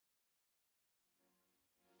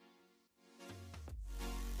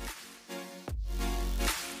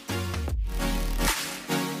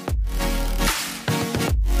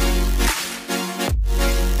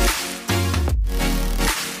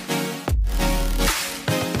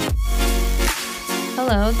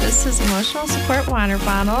Hello, this is Emotional Support Water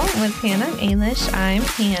Bottle with Hannah and Ailish. I'm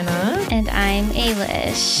Hannah. And I'm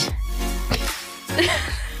Ailish.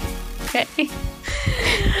 Okay.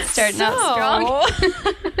 Starting out strong.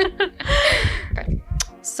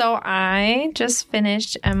 So I just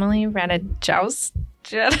finished Emily Ratajkowski.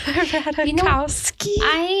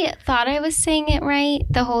 I thought I was saying it right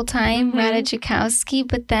the whole time, Ratajkowski,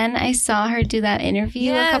 but then I saw her do that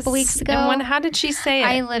interview a couple weeks ago. And how did she say it?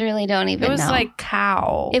 I literally don't even know. It was like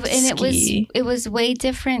cow. It was way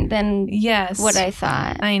different than what I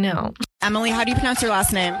thought. I know. Emily, how do you pronounce your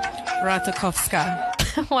last name?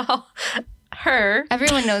 Ratajkowska. Well, her.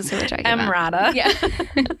 Everyone knows who we're talking about. Emrata. Yeah.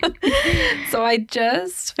 So I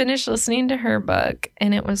just finished listening to her book,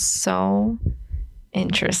 and it was so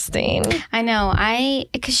interesting. I know.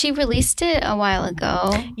 Because she released it a while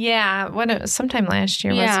ago. Yeah. Sometime last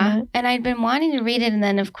year, wasn't it? And I'd been wanting to read it, and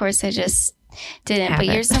then, of course, I just didn't. But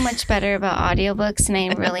you're so much better about audiobooks, and I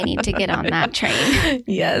really need to get on that train.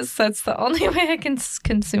 Yes, that's the only way I can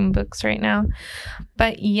consume books right now.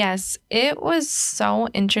 But yes, it was so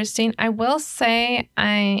interesting. I will say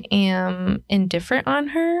I am indifferent on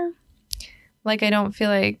her. Like, I don't feel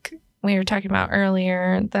like we were talking about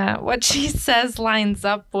earlier that what she says lines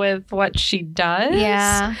up with what she does.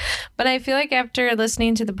 Yeah. But I feel like after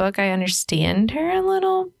listening to the book, I understand her a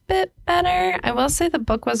little bit better. I will say the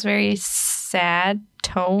book was very sad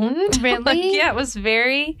toned. Really? Yeah, it was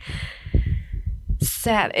very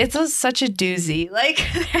sad. It was such a doozy. Like,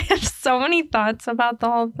 I have so many thoughts about the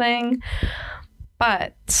whole thing.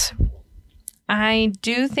 But I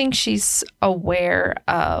do think she's aware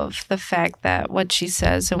of the fact that what she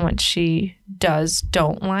says and what she does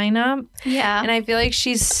don't line up. Yeah. And I feel like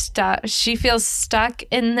she's stuck. She feels stuck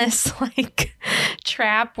in this like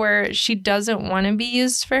trap where she doesn't want to be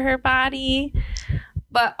used for her body,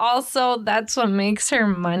 but also that's what makes her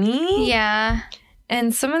money. Yeah.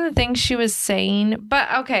 And some of the things she was saying, but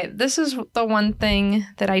okay, this is the one thing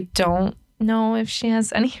that I don't know if she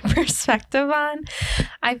has any perspective on.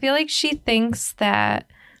 I feel like she thinks that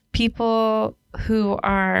people who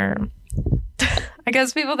are, I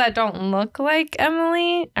guess people that don't look like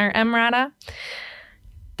Emily or Emrata,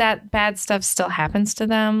 that bad stuff still happens to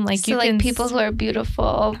them. Like, so, like people who are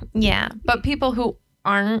beautiful. Yeah. But people who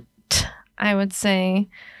aren't, I would say,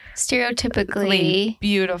 stereotypically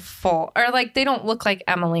beautiful, or like they don't look like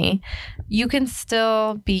Emily, you can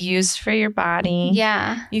still be used for your body.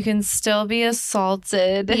 Yeah. You can still be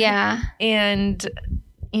assaulted. Yeah. And,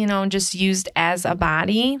 just used as a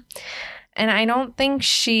body. And I don't think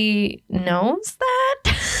she knows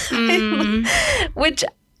that, which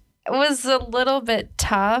was a little bit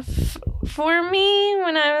tough for me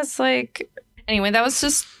when I was like, anyway, that was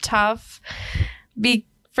just tough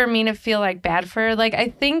for me to feel like bad for her. Like, I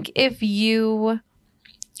think if you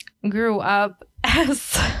grew up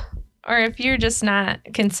or if you're just not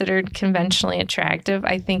considered conventionally attractive,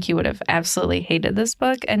 I think you would have absolutely hated this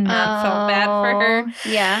book and not felt bad for her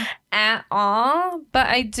at all. But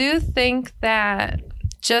I do think that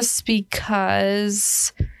just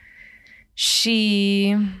because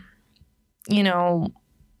she,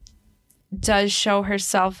 does show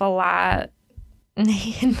herself a lot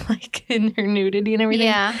in her nudity and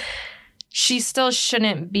everything, she still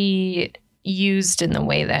shouldn't be used in the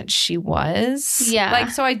way that she was. Yeah. Like,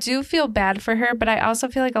 so I do feel bad for her, but I also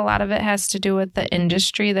feel like a lot of it has to do with the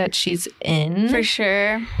industry that she's in. For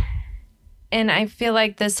sure. And I feel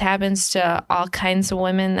like this happens to all kinds of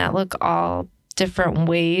women that look all different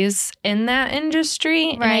ways in that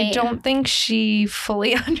industry. Right. And I don't think she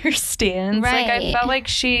fully understands. Right. Like, I felt like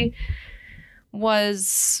she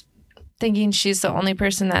was thinking she's the only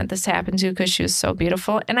person that this happened to because she was so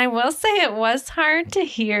beautiful. And I will say it was hard to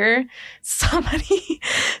hear somebody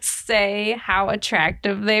say how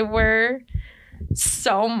attractive they were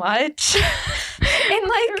so much.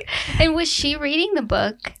 And was she reading the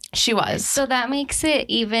book? She was. So that makes it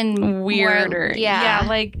even weirder. More, yeah.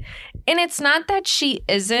 And it's not that she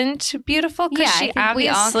isn't beautiful, because she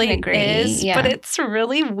obviously is, but it's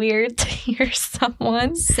really weird to hear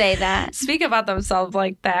someone say that, speak about themselves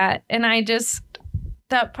like that. And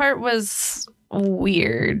that part was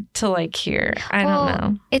weird to hear. I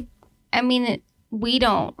don't know. We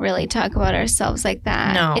don't really talk about ourselves like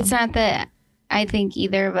that. No. It's not that I think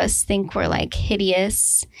either of us think we're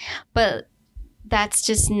hideous, but that's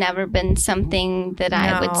just never been something that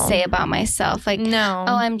I would say about myself. No.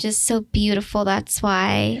 Oh, I'm just so beautiful. That's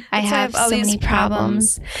why I have so many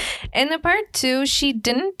problems. And the part too, she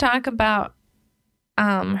didn't talk about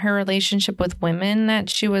her relationship with women, that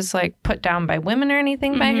she was put down by women or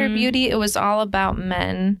anything by her beauty. It was all about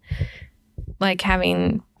men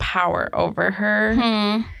having power over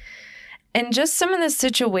her. And just some of the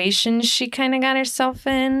situations she kind of got herself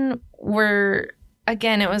in were,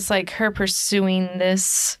 again, it was like her pursuing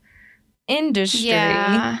this industry.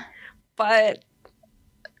 Yeah. But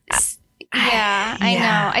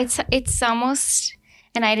I know. It's almost,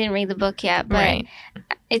 and I didn't read the book yet, but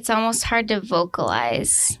it's almost hard to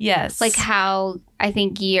vocalize. Yes. Like how I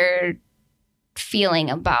think you're feeling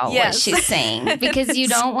about what she's saying, because you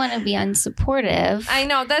don't want to be unsupportive. I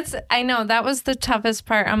know. That was the toughest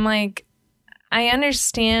part. I'm like, I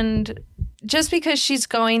understand just because she's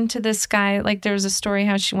going to this guy, like there was a story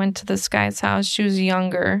how she went to this guy's house. She was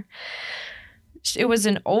younger. It was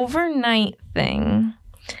an overnight thing.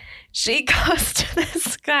 She goes to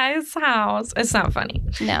this guy's house. It's not funny.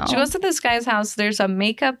 No. She goes to this guy's house. There's a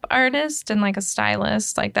makeup artist and like a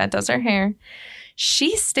stylist like that does her hair.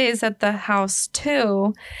 She stays at the house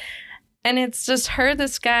too. And it's just her,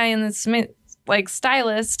 this guy, and this like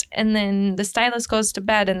stylist. And then the stylist goes to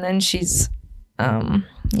bed, and then she's,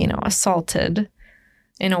 assaulted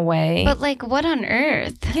in a way. But like, what on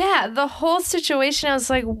earth? Yeah, the whole situation, I was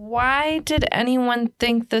like, why did anyone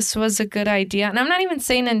think this was a good idea? And I'm not even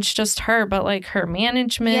saying it's just her, but like her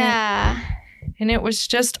management. Yeah. And it was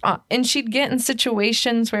just, and she'd get in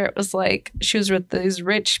situations where it was like she was with these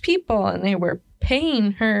rich people and they were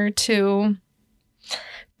paying her to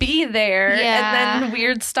be there. Yeah. And then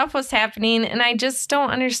weird stuff was happening. And I just don't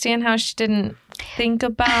understand how she didn't think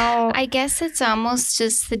about. I guess it's almost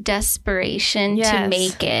just the desperation to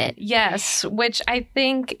make it. Yes, which I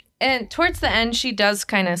think, and towards the end, she does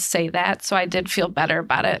kind of say that. So I did feel better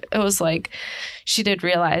about it. It was like she did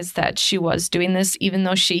realize that she was doing this, even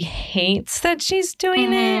though she hates that she's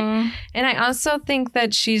doing it. And I also think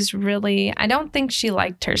that she's really, I don't think she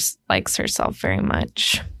likes herself very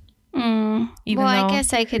much. Well, I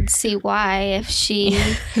guess I could see why if she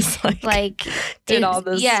like did all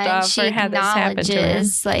this stuff and she or had this happen to her.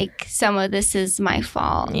 Like some of this is my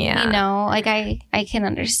fault. Yeah, like I can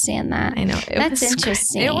understand that. I know that's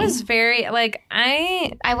interesting. It was very like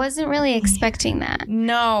I wasn't really expecting that.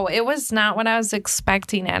 No, it was not what I was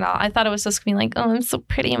expecting at all. I thought it was just gonna be like, oh, I'm so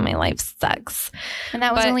pretty and my life sucks, and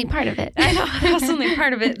that was only part of it. I know that was only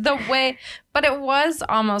part of it. But it was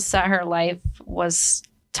almost that her life was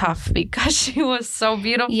tough because she was so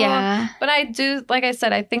beautiful. Yeah. But I do, like I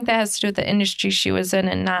said, I think that has to do with the industry she was in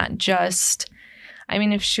and not just, I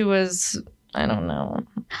mean, if she was, I don't know,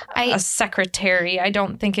 a secretary, I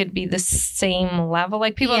don't think it'd be the same level.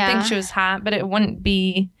 Like people think she was hot, but it wouldn't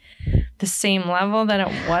be the same level that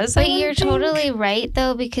it was. But you're totally right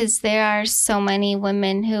though, because there are so many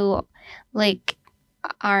women who like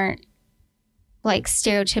aren't like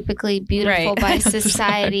stereotypically beautiful by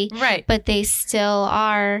society, right? But they still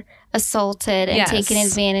are assaulted and taken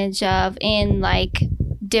advantage of in like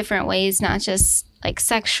different ways, not just like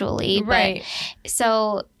sexually, right?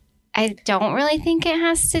 So I don't really think it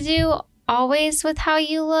has to do always with how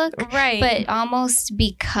you look, right? But almost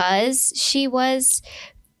because she was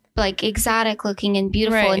like exotic looking and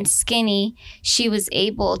beautiful and skinny, she was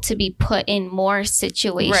able to be put in more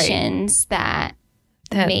situations that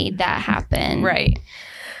made that happen. Right.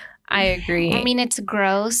 I agree. I mean, it's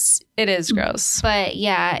gross. It is gross. But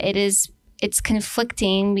yeah, it is. It's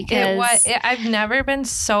conflicting because I've never been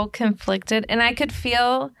so conflicted. And I could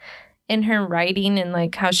feel in her writing and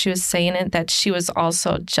like how she was saying it that she was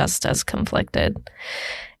also just as conflicted.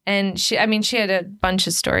 And she had a bunch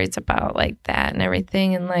of stories about like that and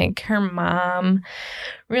everything. And like her mom,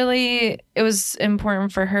 really, it was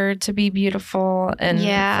important for her to be beautiful and for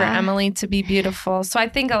Emily to be beautiful. So I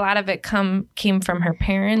think a lot of it came from her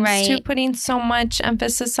parents too, putting so much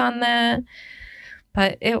emphasis on that.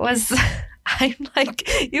 But it was, I'm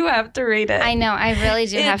like, you have to read it. I know, I really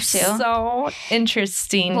do have to. It's so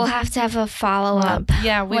interesting. We'll have to have a follow-up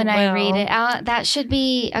when I read it. That should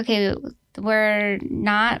be, okay, we're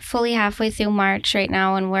not fully halfway through March right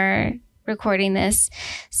now when we're recording this.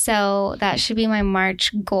 So that should be my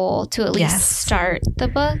March goal, to at least start the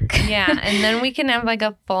book. Yeah. And then we can have like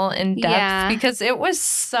a full in-depth because it was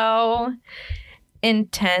so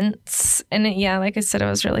intense. And like I said, it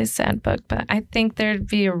was a really sad book, but I think there'd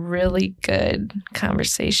be a really good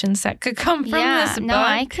conversations that could come from this book. No,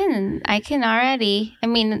 I can already. I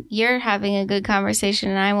mean, you're having a good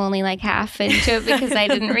conversation and I'm only like half into it because I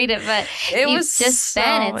didn't read it, but it was just so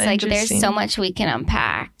it's like there's so much we can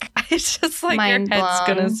unpack. It's just like your head's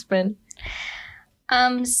gonna spin.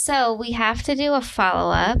 So we have to do a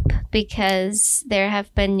follow-up because there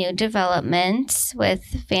have been new developments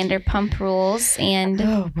with Vanderpump Rules and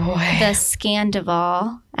the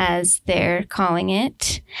Scandival, as they're calling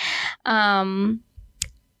it.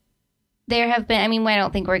 there have been, I mean, I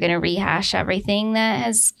don't think we're going to rehash everything that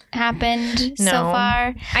has happened so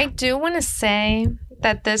far. I do want to say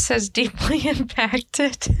that this has deeply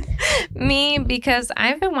impacted me because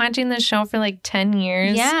I've been watching this show for like 10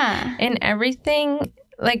 years. Yeah. And everything,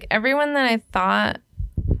 like everyone that I thought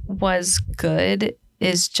was good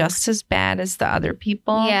is just as bad as the other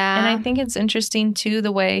people. Yeah. And I think it's interesting too,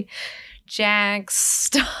 the way Jax,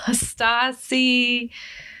 Stassi,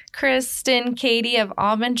 Kristen, Katie have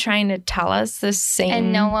all been trying to tell us the same thing.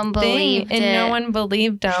 And no one believed it. And no one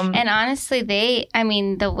believed them. And honestly,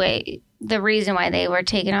 the reason why they were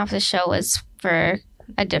taken off the show was for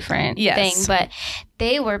a different thing. But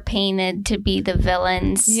they were painted to be the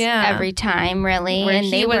villains every time, really. Where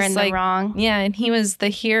and they were in the wrong. Yeah, and he was the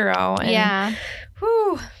hero. And,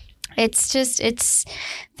 whew. It's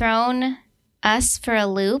thrown us for a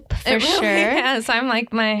loop, for sure. Yes, I'm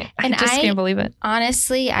like I just can't believe it.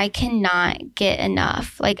 Honestly, I cannot get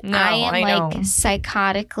enough. Like I am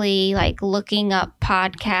psychotically like looking up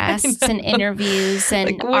podcasts and interviews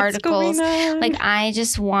and like, articles. Like I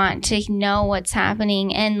just want to know what's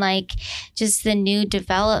happening and like just the new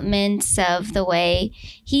developments of the way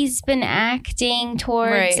he's been acting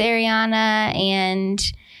towards Ariana and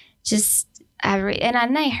just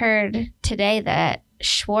and I heard today that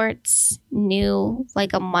Schwartz knew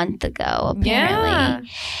like a month ago, apparently.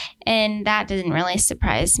 And that didn't really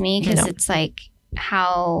surprise me because it's like,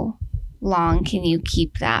 how long can you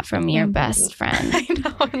keep that from your best friend? I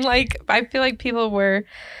know. And like, I feel like people were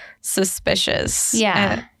suspicious.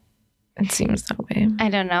 Yeah. It seems that way. I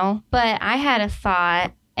don't know. But I had a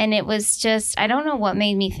thought, and it was just, I don't know what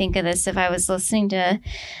made me think of this if I was listening to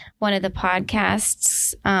one of the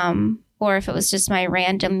podcasts, or if it was just my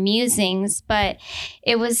random musings, but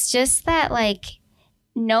it was just that, like,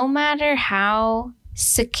 no matter how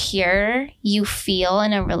secure you feel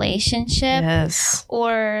in a relationship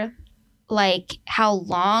or, like, how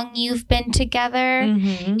long you've been together,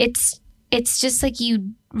 it's just, like,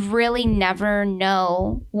 you really never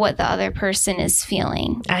know what the other person is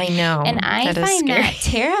feeling. I know. And I find that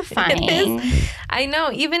terrifying. I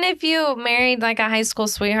know. Even if you married like a high school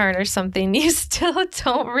sweetheart or something, you still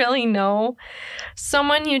don't really know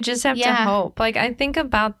someone. You just have to hope. Like, I think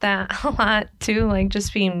about that a lot too, like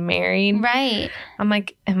just being married. Right. I'm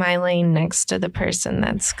like, am I laying next to the person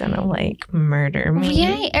that's going to like murder me?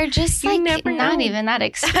 Yeah. Or just like not even that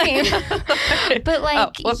extreme. But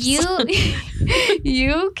like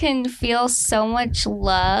you can feel so much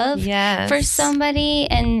love for somebody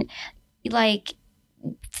and like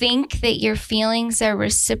think that your feelings are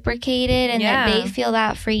reciprocated and that they feel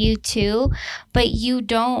that for you too, but you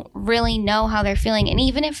don't really know how they're feeling. And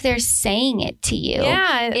even if they're saying it to you,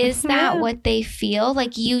 is that what they feel?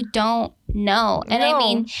 Like, you don't know. And I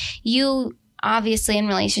mean, you obviously in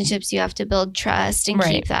relationships, you have to build trust and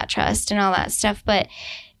keep that trust and all that stuff. But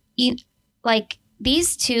you, like,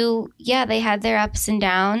 these two, they had their ups and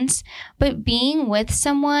downs, but being with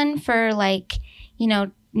someone for like, you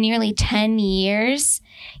know, nearly 10 years,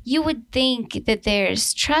 you would think that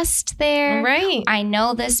there's trust there. Right. I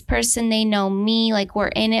know this person, they know me, like we're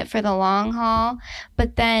in it for the long haul.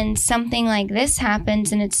 But then something like this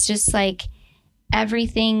happens and it's just like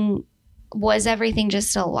everything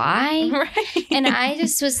just a lie? Right. And I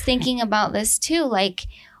just was thinking about this too. Like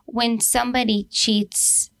when somebody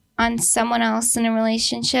cheats on someone else in a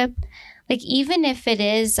relationship, like even if it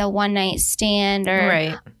is a one night stand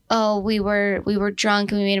or oh, we were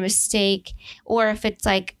drunk and we made a mistake, or if it's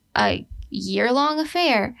like a year-long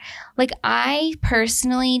affair, like I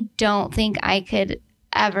personally don't think I could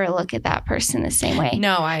ever look at that person the same way.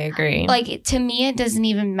 No, I agree. Like to me, it doesn't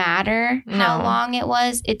even matter how long it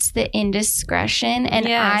was. It's the indiscretion, and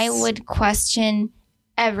I would question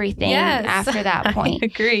everything after that point. I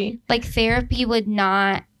agree. Like therapy would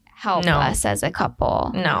not help us as a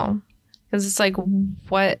couple. No. Because it's like,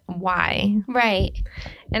 why? Right.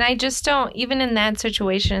 And I just don't, even in that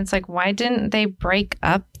situation, it's like, why didn't they break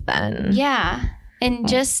up then? Yeah. And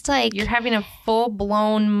just like... You're having a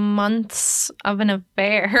full-blown months of an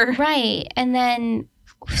affair. Right. And then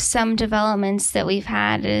some developments that we've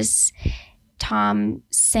had is Tom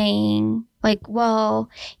saying, like, well,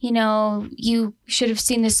 you know, you should have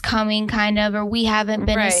seen this coming, kind of, or we haven't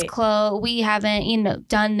been as close. We haven't, you know,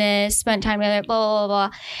 done this, spent time together, blah, blah,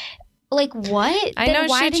 blah. Like, what? I know.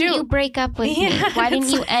 Why didn't you break up with me? Why didn't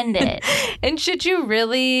you end it? And should you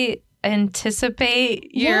really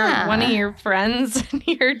anticipate one of your friends in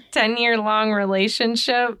your 10-year-long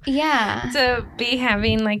relationship to be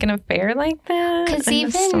having like an affair like that? Because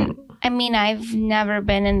I mean, I've never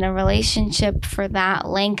been in a relationship for that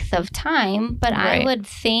length of time, but I would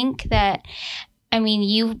think that, I mean,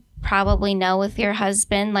 you probably know with your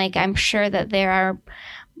husband, like I'm sure that there are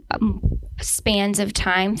spans of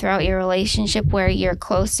time throughout your relationship where you're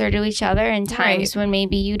closer to each other, and times when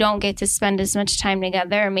maybe you don't get to spend as much time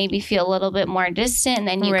together, or maybe feel a little bit more distant, and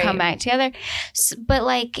then you come back together. But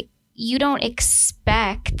like, you don't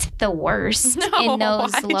expect the worst in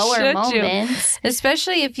those lower moments.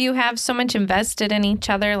 Especially if you have so much invested in each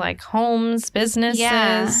other, like homes,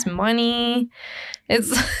 businesses, money.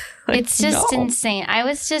 It's just insane. I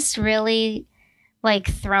was just really like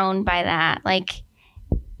thrown by that. Like,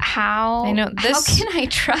 how can I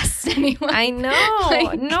trust anyone? I know.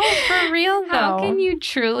 Like, no, for real though. How can you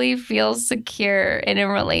truly feel secure in a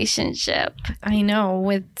relationship? I know,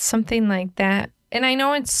 with something like that. And I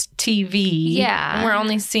know it's TV. Yeah. And we're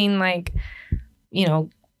only seeing like,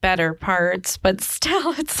 better parts, but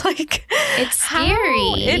still it's like, it's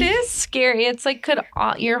scary. It is scary. It's like, could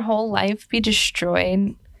your whole life be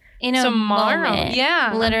destroyed in a moment?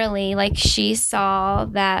 Yeah. Literally, like she saw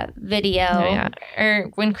that video.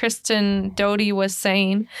 Or when Kristen Doty was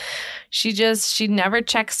saying she never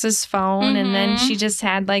checks his phone, and then she just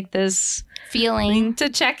had like this feeling to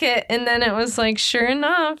check it, and then it was like, sure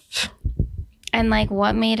enough. And like,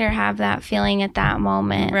 what made her have that feeling at that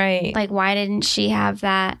moment? Right. Like, why didn't she have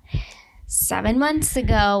that 7 months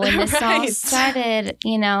ago when this all started,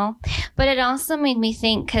 But it also made me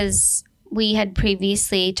think, because we had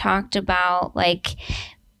previously talked about like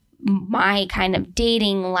my kind of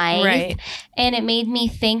dating life. Right. And it made me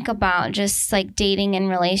think about just like dating and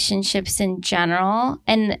relationships in general.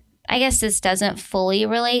 And I guess this doesn't fully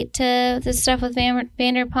relate to the stuff with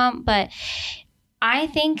Vanderpump, but I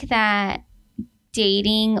think that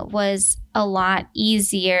dating was a lot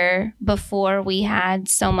easier before we had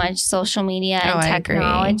so much social media and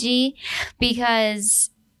technology, because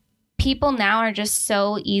people now are just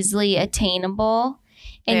so easily attainable,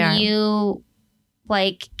 and you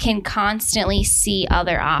like can constantly see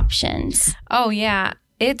other options. Oh yeah.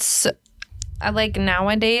 It's like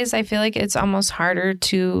nowadays I feel like it's almost harder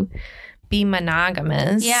to be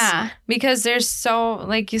monogamous. Yeah. Because there's so,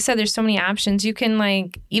 like you said, there's so many options. You can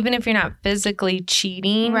like, even if you're not physically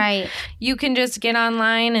cheating, right, you can just get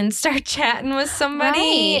online and start chatting with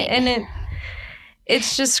somebody. Right. And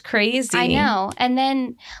it's just crazy. I know. And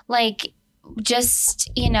then like, just,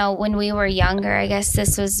 when we were younger, I guess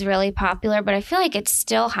this was really popular, but I feel like it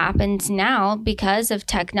still happens now because of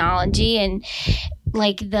technology and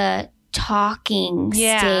like the talking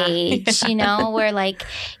stage, where like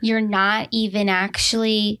you're not even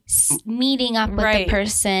actually meeting up with the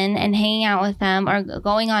person and hanging out with them or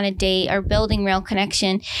going on a date or building real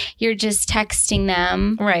connection. You're just texting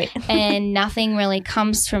them. Right. And nothing really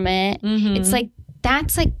comes from it. Mm-hmm. It's like,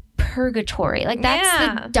 that's like purgatory. Like,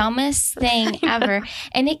 that's the dumbest thing ever.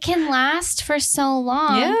 And it can last for so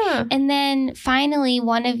long. Yeah. And then finally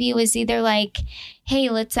one of you is either like, hey,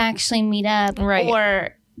 let's actually meet up. Right.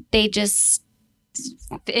 Or it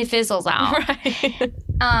fizzles out. Right.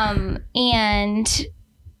 And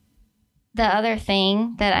the other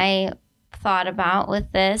thing that I thought about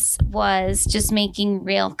with this was just making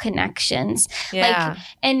real connections. Yeah. Like,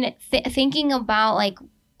 and thinking about like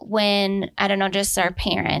when, I don't know, just our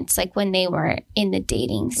parents, like when they were in the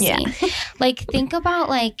dating scene. Yeah. Like, think about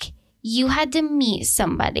like you had to meet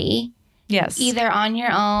somebody. Yes. Either on your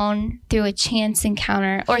own, through a chance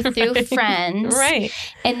encounter, or through friends. Right.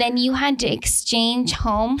 And then you had to exchange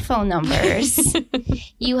home phone numbers.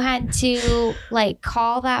 You had to like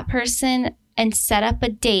call that person and set up a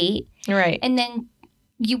date. Right. And then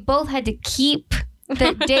you both had to keep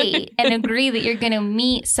the date and agree that you're going to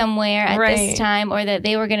meet somewhere at this time, or that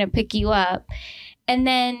they were going to pick you up. And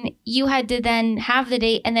then you had to then have the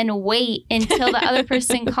date and then wait until the other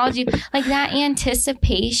person called you. Like, that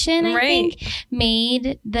anticipation, I think,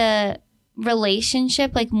 made the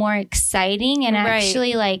relationship like more exciting and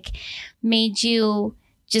actually like made you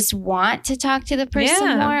just want to talk to the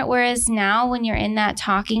person more. Whereas now when you're in that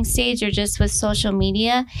talking stage or just with social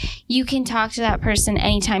media, you can talk to that person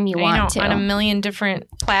anytime you want to. On a million different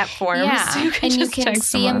platforms. Yeah. You can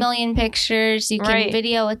see a million pictures. You can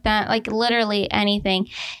video with that, like literally anything.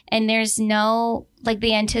 And there's no, like,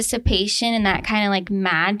 the anticipation and that kind of like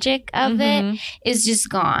magic of it is just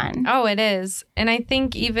gone. Oh, it is. And I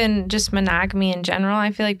think even just monogamy in general,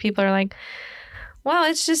 I feel like people are like, well,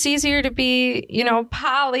 it's just easier to be,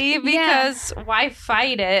 poly because why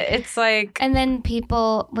fight it? It's like... And then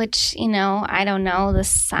people, which, I don't know the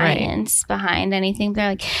science behind anything. They're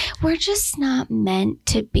like, we're just not meant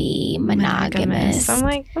to be monogamous. I'm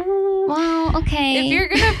like, well, okay. If you're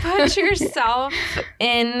going to put yourself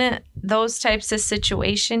in those types of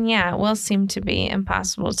situation, yeah, it will seem to be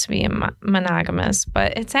impossible to be monogamous,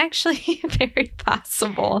 but it's actually very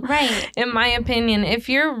possible. Right. In my opinion, if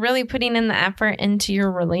you're really putting in the effort into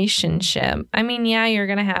your relationship, I mean, yeah, you're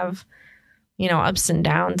going to have, ups and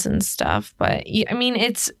downs and stuff, but I mean,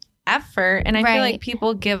 it's effort, and I feel like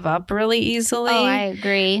people give up really easily. Oh, I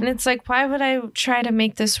agree. And it's like, why would I try to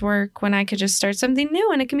make this work when I could just start something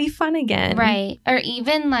new and it can be fun again? Right. Or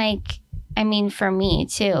even like, I mean, for me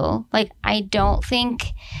too, like, I don't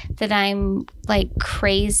think that I'm like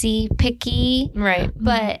crazy picky. Right.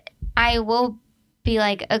 But I will be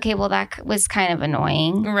like, okay, well, that was kind of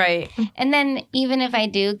annoying. Right. And then even if I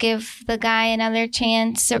do give the guy another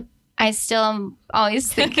chance, I still am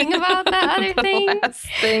always thinking about that other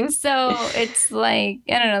thing. So it's like,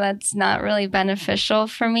 I don't know, that's not really beneficial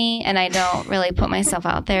for me. And I don't really put myself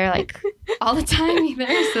out there like all the time either.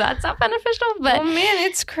 So that's not beneficial. But oh man,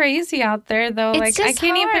 it's crazy out there though. Like I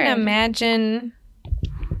can't even imagine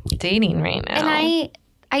dating right now. And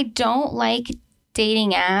I don't like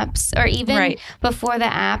dating apps, or even before the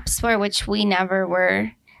apps were, which we never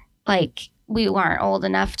were, like, we weren't old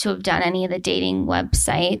enough to have done any of the dating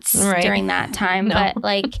websites during that time. No. But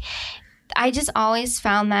like, I just always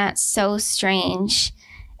found that so strange.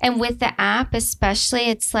 And with the app especially,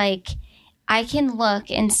 it's like I can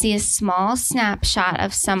look and see a small snapshot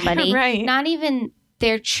of somebody, not even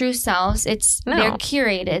their true selves. It's their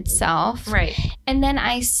curated self. Right. And then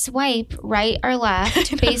I swipe right or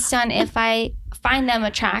left based on if I find them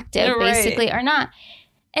attractive, basically, or not.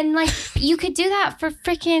 And like, you could do that for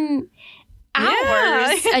freaking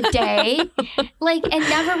hours a day, like, and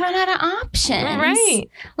never run out of options. Right.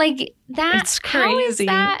 Like, that's crazy. How is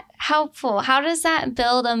that helpful? How does that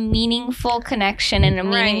build a meaningful connection and a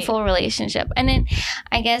meaningful relationship? And then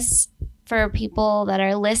I guess for people that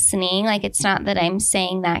are listening, like, it's not that I'm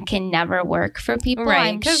saying that can never work for people.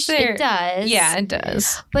 Right. Because it does. Yeah, it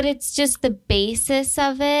does. But it's just the basis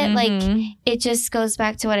of it. Like, it just goes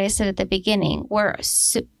back to what I said at the beginning, where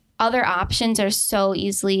other options are so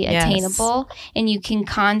easily attainable, and you can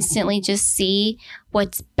constantly just see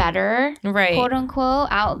what's better, quote unquote,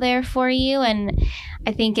 out there for you. And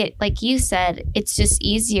I think it, like you said, it's just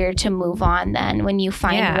easier to move on then when you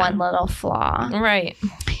find one little flaw. Right.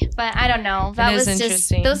 But I don't know. That was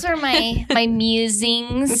just, those were my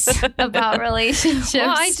musings about relationships.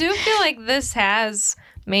 Well, I do feel like this has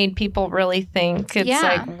made people really think. It's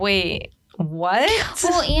like, wait, what?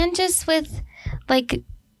 Well, and just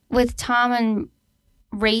with Tom and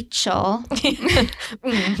Rachel.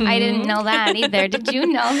 I didn't know that either. Did you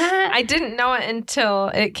know that? I didn't know it until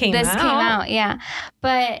it came out. This came out, yeah.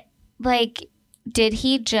 But, like, did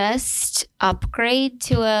he just upgrade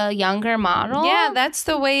to a younger model? Yeah, that's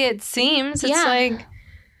the way it seems. It's like,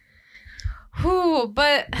 whew,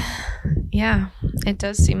 but yeah, it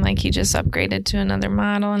does seem like he just upgraded to another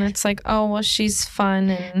model, and it's like, oh, well, she's fun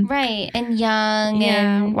and and young,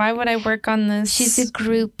 and why would I work on this? She's a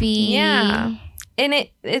groupie. Yeah. And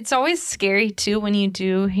it's always scary too when you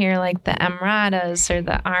do hear like the Emratas or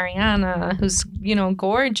the Ariana, who's,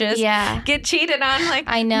 gorgeous, get cheated on. Like,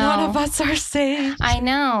 I know, none of us are safe. I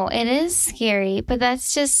know, it is scary, but it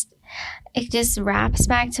just wraps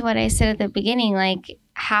back to what I said at the beginning. Like,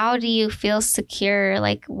 how do you feel secure?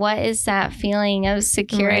 Like, what is that feeling of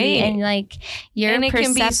security? And like your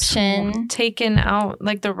perception can be taken out,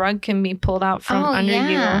 like the rug can be pulled out from under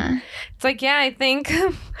you. It's like, I think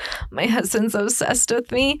my husband's obsessed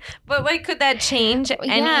with me, but like, could that change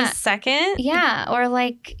any second? Yeah. Or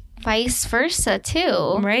like vice versa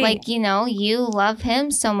too. Right. Like, you love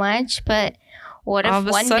him so much, but what if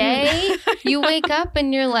one day you wake up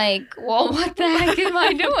and you're like, well, what the heck am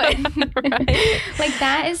I doing? Like,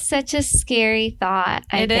 that is such a scary thought,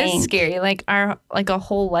 I think. It is scary. Like, a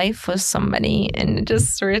whole life with somebody, and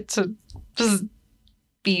just for it to just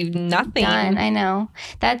be nothing. Done. I know.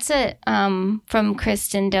 That's from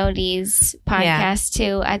Kristen Doty's podcast,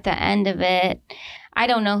 too, at the end of it. I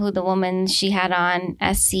don't know who the woman she had on,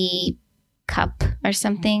 SC Cup or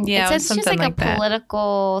something. Yeah, it's just like a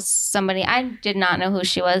political somebody. I did not know who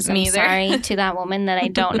she was. I'm sorry to that woman that I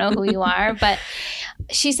don't know who you are, but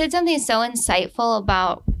she said something so insightful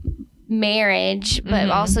about marriage, but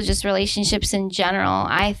also just relationships in general.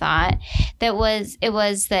 I thought it was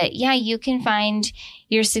that you can find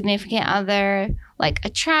your significant other like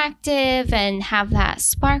attractive and have that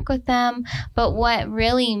spark with them, but what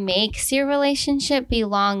really makes your relationship be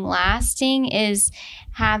long lasting is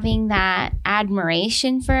having that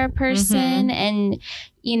admiration for a person and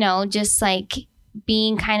just like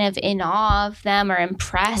being kind of in awe of them or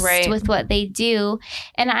impressed with what they do.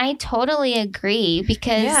 And I totally agree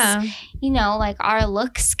because, you know, like our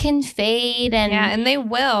looks can fade. And they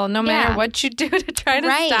will, no matter what you do to try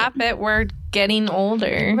to stop it. We're getting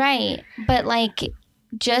older. Right. But like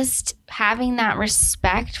just having that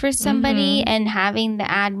respect for somebody and having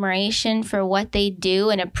the admiration for what they do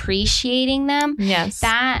and appreciating them. Yes.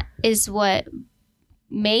 That is what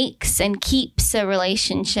makes and keeps a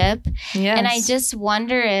relationship. Yes. And I just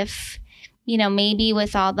wonder if, you know, maybe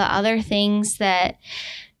with all the other things that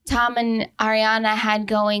Tom and Ariana had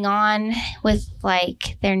going on with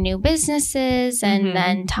like their new businesses and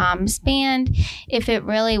then Tom's band, if it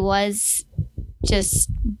really was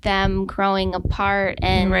just them growing apart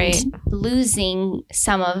and losing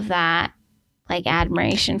some of that like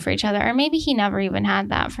admiration for each other, or maybe he never even had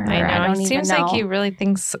that for her. I don't even know. It seems like he really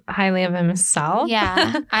thinks highly of himself.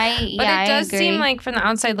 Yeah, but it does seem like from the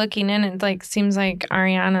outside looking in, it like seems like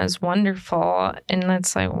Ariana is wonderful, and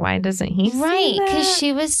it's like, why doesn't he? Right, because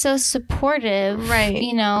she was so supportive,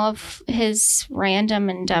 you know, of his random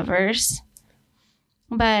endeavors.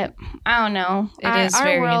 But I don't know.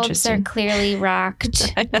 Our worlds are clearly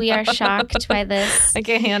rocked. We are shocked by this. I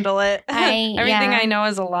can't handle it. Everything I know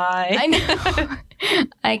is a lie. I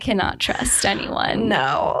know. I cannot trust anyone.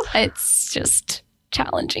 No. It's just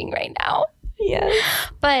challenging right now. Yes.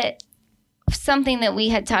 But something that we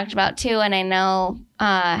had talked about too, and I know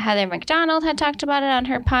Heather McDonald had talked about it on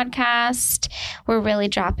her podcast. We're really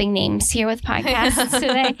dropping names here with podcasts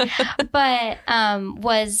today. But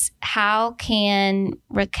was how can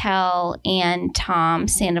Raquel and Tom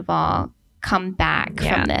Sandoval come back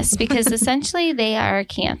from this? Because essentially they are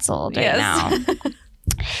canceled right now.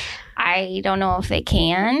 I don't know if they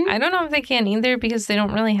can. I don't know if they can either because they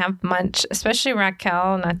don't really have much, especially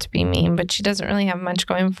Raquel, not to be mean, but she doesn't really have much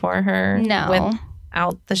going for her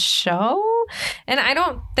without the show. And I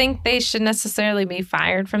don't think they should necessarily be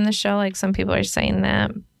fired from the show. Like some people are saying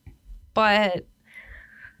that. But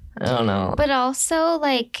I don't know. But also,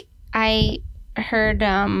 like, I heard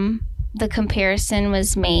the comparison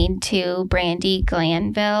was made to Brandi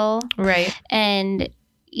Glanville. Right. And,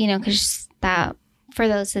 you know, because that... For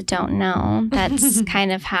those that don't know, that's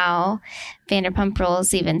kind of how Vanderpump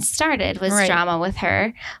Rules even started, was drama with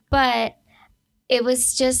her. But it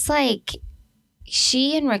was just like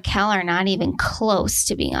she and Raquel are not even close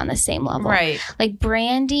to being on the same level. Right. Like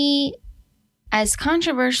Brandi, as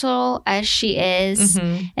controversial as she is,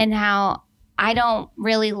 and how I don't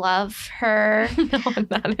really love her. No,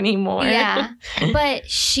 not anymore. Yeah. But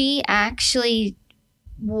she actually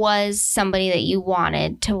was somebody that you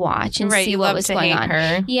wanted to watch and see what was going on.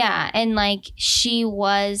 Her. Yeah. And like she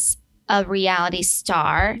was a reality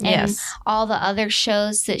star. And all the other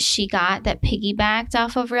shows that she got that piggybacked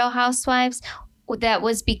off of Real Housewives, that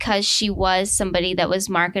was because she was somebody that was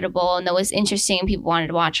marketable and that was interesting and people wanted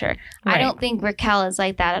to watch her. I don't think Raquel is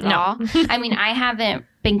like that at all. I mean, I haven't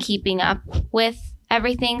been keeping up with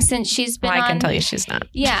everything since she's been on. I can tell you she's not.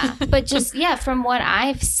 Yeah. But just, from what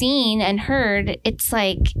I've seen and heard, it's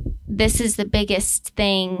like this is the biggest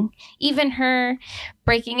thing. Even her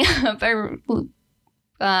breaking up or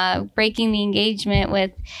breaking the engagement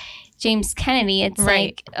with James Kennedy, it's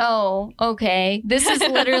like, oh, okay. This is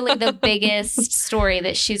literally the biggest story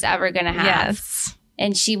that she's ever going to have. Yes.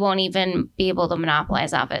 And she won't even be able to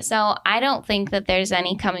monopolize off it. So I don't think that there's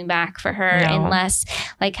any coming back for her unless,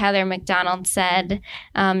 like Heather McDonald said,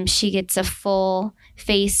 she gets a full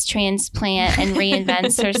face transplant and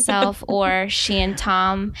reinvents herself, or she and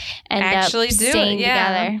Tom end up staying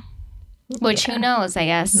together. Which who knows, I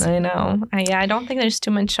guess. I know. I don't think there's too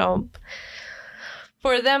much hope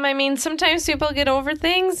for them. I mean, sometimes people get over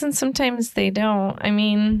things and sometimes they don't. I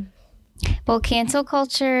mean... Well, cancel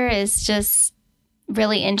culture is just...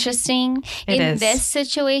 really interesting. In this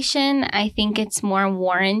situation, I think it's more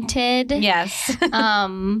warranted. Yes.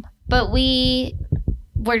 But we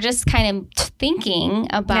were just kind of thinking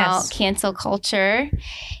about cancel culture.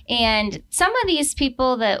 And some of these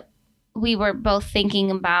people that we were both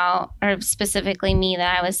thinking about, or specifically me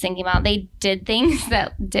that I was thinking about, they did things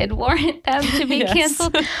that did warrant them to be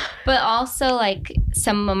canceled. But also, like,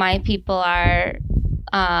 some of my people are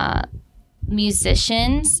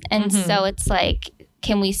musicians. And so it's like,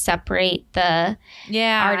 can we separate the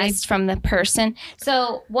artist from the person?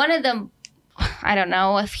 So one of them, I don't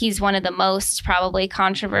know if he's one of the most probably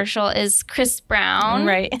controversial, is Chris Brown.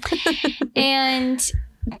 Right. And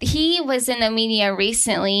he was in the media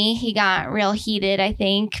recently. He got real heated, I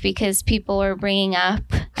think, because people were bringing up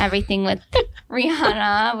everything with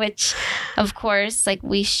Rihanna, which, of course, like,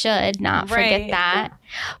 we should not forget that.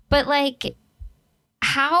 But, like...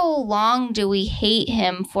 how long do we hate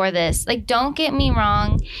him for this? Like, don't get me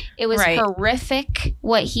wrong. It was horrific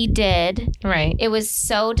what he did. Right. It was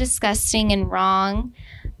so disgusting and wrong.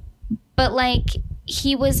 But, like,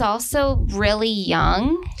 he was also really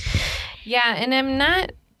young. Yeah, and I'm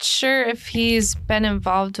not sure if he's been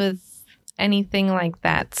involved with anything like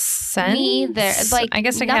that since. Me either. Like, I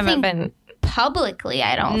guess I haven't been publicly,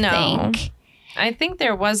 I don't think. I think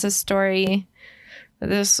there was a story, but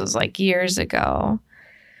this was like years ago.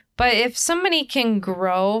 But if somebody can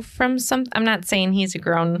grow from I'm not saying he's a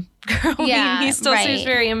grown girl. Yeah, he still seems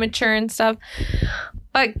very immature and stuff.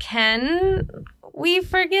 But can we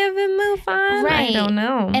forgive and move on? Right. I don't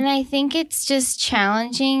know. And I think it's just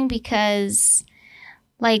challenging because,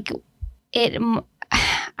 like,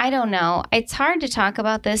 I don't know. It's hard to talk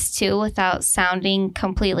about this, too, without sounding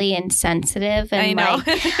completely insensitive. And I know.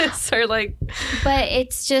 It's like, but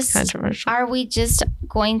it's just, controversial. Are we just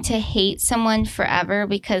going to hate someone forever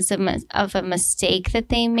because of a mistake that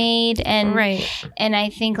they made? And, and I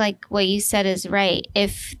think, like, what you said is right.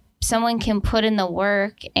 If someone can put in the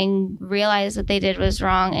work and realize what they did was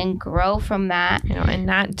wrong and grow from that. And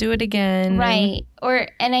not do it again. Right.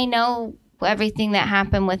 And I know everything that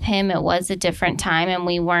happened with him, it was a different time and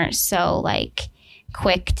we weren't so like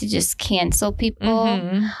quick to just cancel people,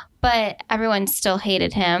 but everyone still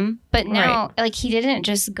hated him. But now like he didn't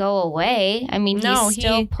just go away. I mean, he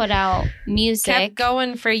still put out music, kept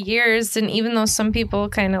going for years. And even though some people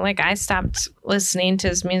kind of like, I stopped listening to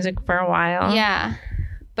his music for a while. Yeah.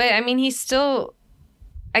 But I mean, he still,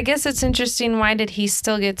 I guess it's interesting. Why did he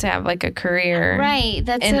still get to have like a career? Right.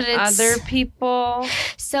 That's and what it's other people.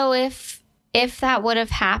 So if that would have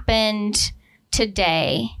happened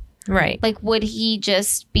today, like, would he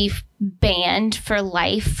just be banned for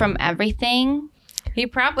life from everything? He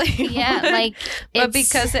probably would. Like, but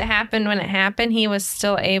because it happened when it happened, he was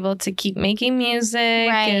still able to keep making music.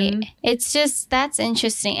 Right. It's just, that's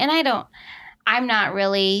interesting. And I'm not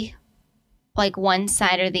really like one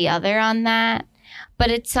side or the other on that.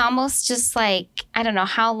 But it's almost just like, I don't know,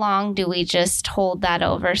 how long do we just hold that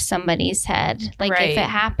over somebody's head? Like, if it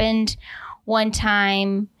happened one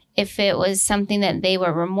time, if it was something that they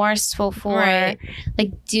were remorseful for,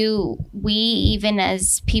 like, do we, even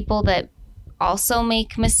as people that also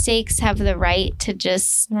make mistakes, have the right to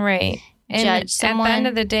just judge someone? At the end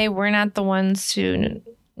of the day, we're not the ones who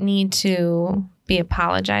need to be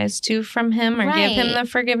apologized to from him or give him the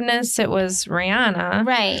forgiveness. It was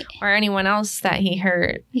Rihanna. Or anyone else that he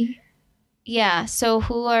hurt. Yeah, so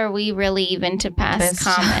who are we really even to pass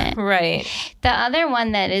comment? The other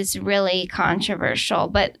one that is really controversial,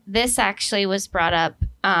 but this actually was brought up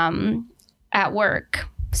at work.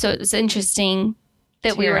 So it was interesting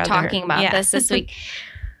that we were talking about this week.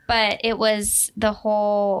 But it was the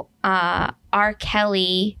whole R.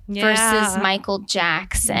 Kelly versus Michael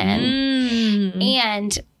Jackson.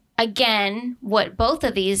 And again, what both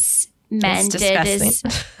of these men did is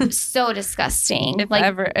so disgusting.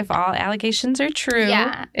 If all allegations are true,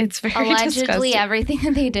 it's very allegedly disgusting. Everything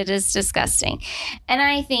that they did is disgusting. And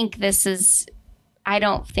I think I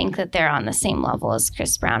don't think that they're on the same level as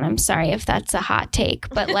Chris Brown. I'm sorry if that's a hot take,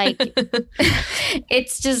 but like,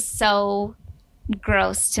 it's just so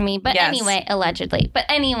gross to me. But anyway, allegedly. But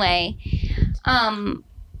anyway,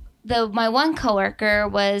 my one coworker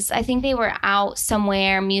was, I think they were out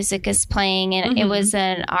somewhere, music is playing, and it was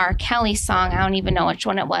an R. Kelly song. I don't even know which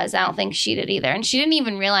one it was. I don't think she did either. And she didn't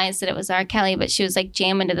even realize that it was R. Kelly, but she was like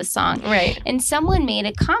jamming to the song. And someone made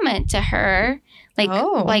a comment to her,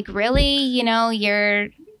 like really, you're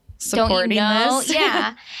supporting this?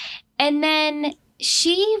 Yeah. And then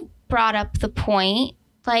she brought up the point,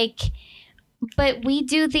 like, but we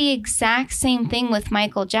do the exact same thing with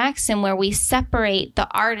Michael Jackson, where we separate the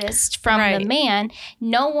artist from the man.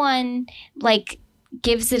 No one, like,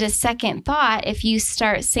 gives it a second thought if you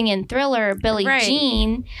start singing Thriller or Billie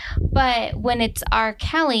Jean. But when it's R.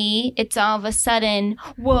 Kelly, it's all of a sudden,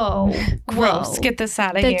 whoa, gross, get this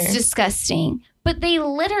out of here. That's disgusting. But they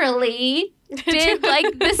literally did,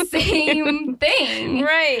 like, the same thing.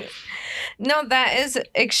 No, that is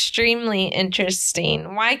extremely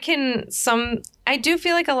interesting. Why can I do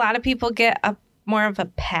feel like a lot of people get more of a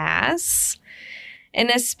pass. And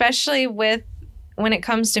especially when it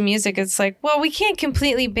comes to music, it's like, well, we can't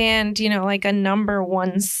completely ban, like a number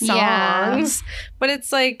one songs. But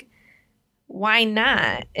it's like, why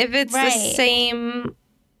not? If it's the same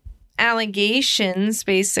allegations,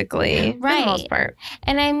 basically, for the most part.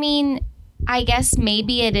 And I mean, I guess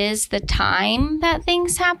maybe it is the time that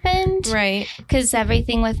things happened. Right. Because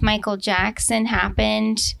everything with Michael Jackson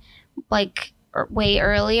happened like way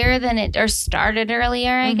earlier than it, or started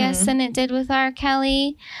earlier, I guess, than it did with R.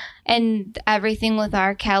 Kelly. And everything with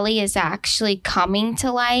R. Kelly is actually coming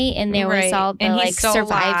to light. And there was all the like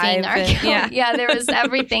surviving R. Kelly. Yeah, there was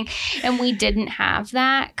everything. And we didn't have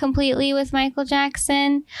that completely with Michael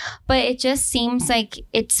Jackson. But it just seems like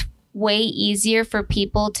it's way easier for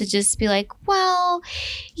people to just be like, well,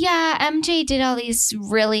 yeah, MJ did all these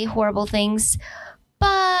really horrible things. But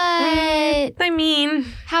I mean,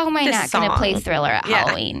 how am I not going to play Thriller at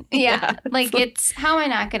Halloween? Yeah. Like, it's, how am I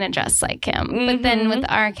not going to dress like him? But then with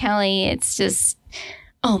R. Kelly, it's just,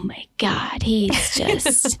 oh my God, he's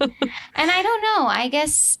just, and I don't know. I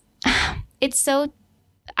guess it's so,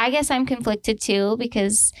 I guess I'm conflicted too,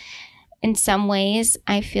 because in some ways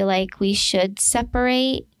I feel like we should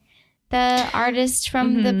separate the artist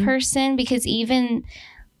from the person, because even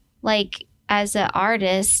like as an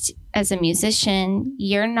artist, as a musician,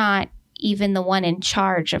 you're not even the one in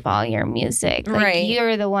charge of all your music. Like,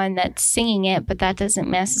 you're the one that's singing it, but that doesn't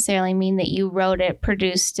necessarily mean that you wrote it,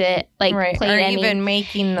 produced it, like played or even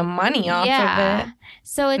making the money off of it.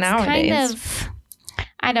 So it's kind of,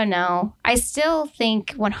 I don't know. I still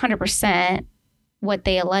think 100% what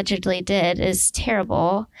they allegedly did is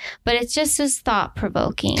terrible, but it just was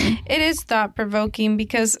thought-provoking. It is thought-provoking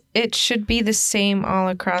because it should be the same all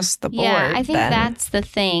across the board. Yeah, I think that's the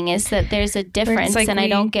thing, is that there's a difference, like, and I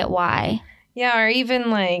don't get why. Yeah, or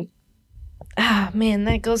even like, man,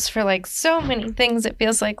 that goes for like so many things. It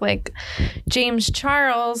feels like James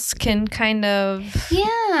Charles can kind of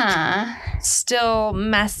still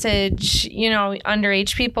message,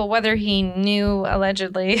 underage people, whether he knew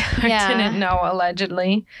allegedly or didn't know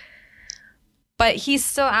allegedly. But he's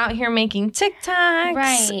still out here making TikToks.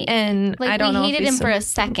 Right. And like, I don't know. We hated him for a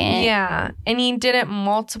second. Yeah. And he did it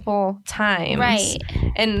multiple times. Right.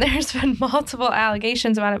 And there's been multiple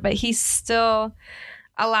allegations about it, but he's still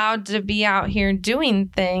allowed to be out here doing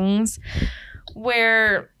things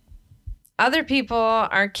where other people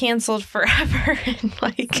are canceled forever and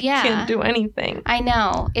can't do anything. I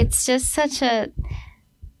know. It's just such I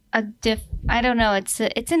don't know. It's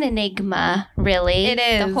an enigma, really. It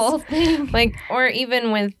is. The whole thing. Or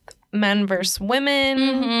even with men versus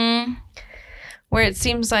women, where it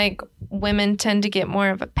seems like women tend to get more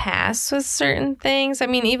of a pass with certain things. I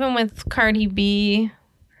mean, even with Cardi B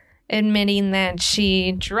admitting that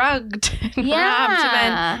she drugged and robbed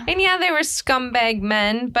men. And they were scumbag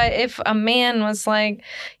men. But if a man was like,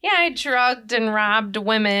 yeah, I drugged and robbed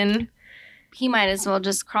women, he might as well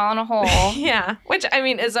just crawl in a hole. Which, I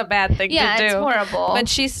mean, is a bad thing to do. Yeah, it's horrible. But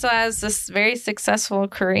she still has this very successful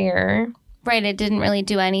career. Right, it didn't really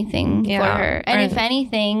do anything for her. And if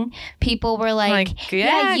anything, people were like,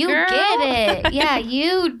 yeah, you girl. Get it. Yeah,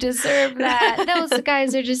 you deserve that. Those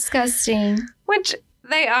guys are disgusting. Which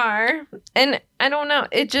they are. And I don't know.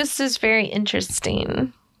 It just is very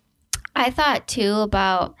interesting. I thought, too,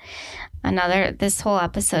 about this whole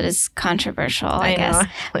episode is controversial, I guess.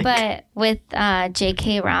 But with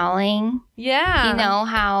J.K. Rowling,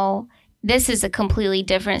 how this is a completely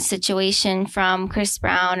different situation from Chris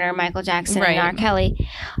Brown or Michael Jackson and R. Kelly.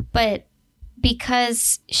 But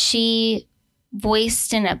because she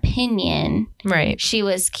voiced an opinion, she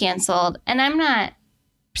was canceled. And I'm not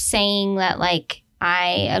saying that,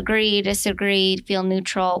 I agree, disagree, feel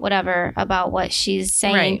neutral, whatever, about what she's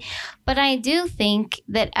saying. Right. But I do think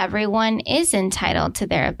that everyone is entitled to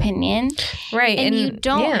their opinion. Right. And you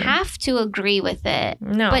don't have to agree with it.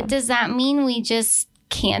 No. But does that mean we just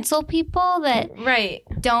cancel people that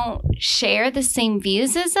don't share the same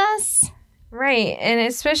views as us? Right. And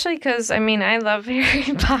especially because, I mean, I love Harry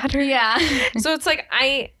Potter. Yeah. So it's like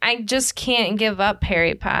I just can't give up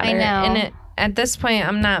Harry Potter. I know. And at this point,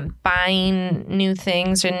 I'm not buying new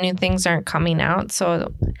things, or new things aren't coming out.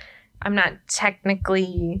 So I'm not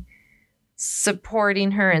technically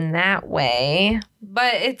supporting her in that way.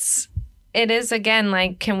 But it is,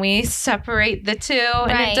 again, can we separate the two?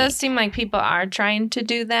 Right. And it does seem like people are trying to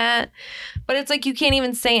do that. But it's you can't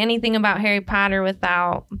even say anything about Harry Potter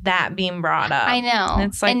without that being brought up. I know.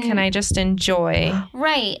 And it's can I just enjoy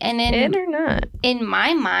it or not? In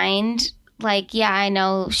my mind, I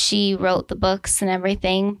know she wrote the books and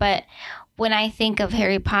everything, but when I think of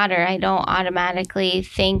Harry Potter, I don't automatically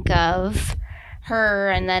think of her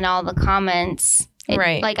and then all the comments.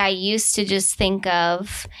 I used to just think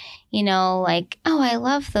of, you know, like, oh, I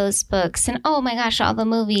love those books, and oh my gosh, all the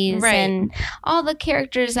movies and all the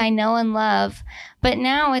characters I know and love. But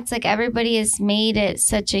now it's like everybody has made it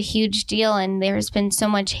such a huge deal, and there's been so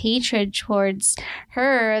much hatred towards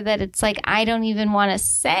her that it's like I don't even want to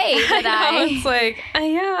say that It's like,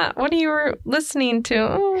 yeah, what are you listening to?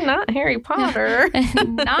 Oh, not Harry Potter.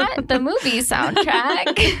 Not the movie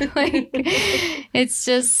soundtrack. Like, it's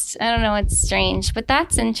just, I don't know, it's strange. But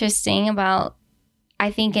that's interesting about,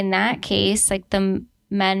 I think in that case, like the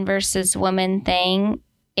men versus women thing,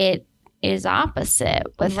 it is opposite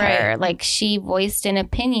with her. Like, she voiced an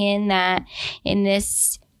opinion that in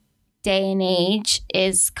this day and age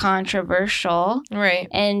is controversial. Right.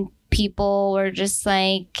 And people were just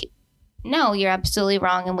like, no, you're absolutely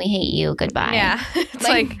wrong and we hate you. Goodbye. Yeah. It's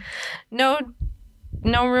like no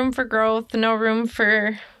room for growth, no room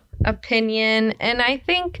for opinion. And I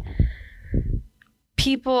think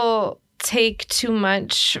people take too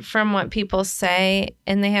much from what people say,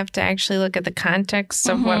 and they have to actually look at the context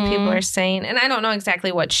of what people are saying. And I don't know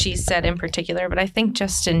exactly what she said in particular, but I think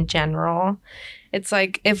just in general, it's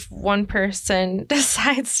like if one person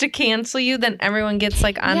decides to cancel you, then everyone gets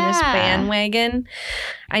like on this bandwagon.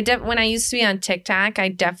 When I used to be on TikTok, I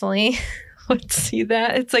definitely would see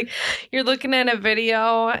that. It's like you're looking at a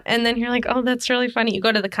video and then you're like, oh, that's really funny. You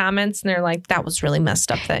go to the comments and they're like, that was really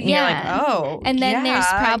messed up. And you're like, oh. And then there's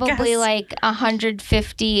probably like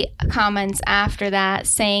 150 comments after that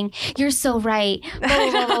saying, you're so right, blah,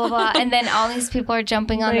 blah, blah, blah, blah. And then all these people are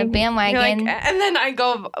jumping on the bandwagon. Like, and then I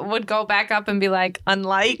would go back up and be like,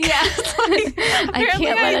 unlike. Yeah. Like, I can't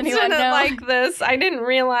let anyone know. Like this. I didn't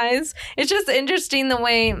realize. It's just interesting the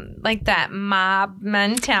way, like, that mob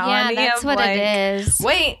mentality. Yeah, that's what it is.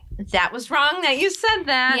 Wait, that was wrong that you said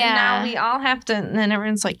that. Yeah. Now we all have to, and then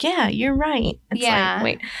everyone's like, yeah, you're right. It's like,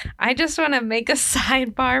 wait, I just want to make a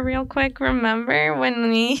sidebar real quick. Remember when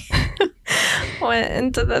we went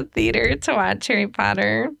into the theater to watch Harry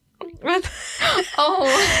Potter?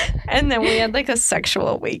 And then we had like a sexual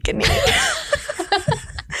awakening.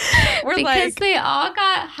 Because they all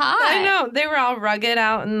got hot. I know. They were all rugged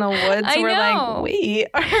out in the woods. We're like, wait,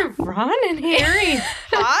 are Ron and Harry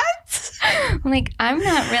hot? I'm like, I'm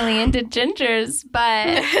not really into gingers, but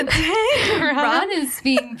dang, Ron is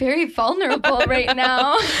being very vulnerable right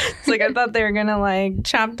now. It's like, I thought they were going to like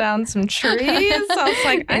chop down some trees. I was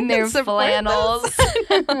like, in their flannels.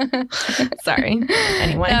 Sorry.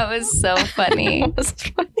 Anyway. That was so funny. That was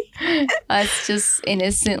funny. Us just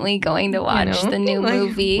innocently going to watch the new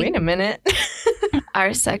movie. Wait a minute.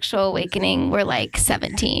 Our sexual awakening, we're like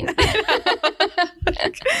 17.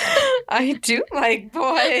 I do like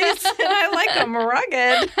boys, and I like them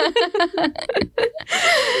rugged.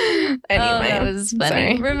 Anyway, that was funny.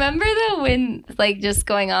 Sorry. Remember when, like, just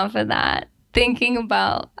going off of that, thinking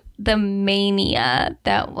about the mania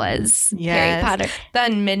that was Harry Potter. The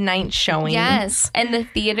midnight showings. Yes. And the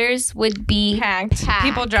theaters would be packed.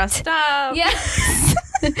 People dressed up. Yes.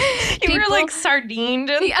 You were like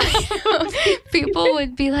sardined. People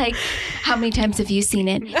would be like, how many times have you seen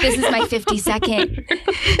it? This is my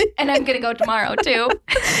 52nd. And I'm going to go tomorrow too.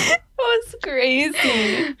 It was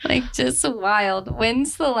crazy. Like, just wild.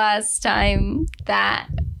 When's the last time that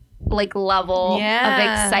like level of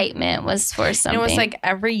excitement was for something? It was like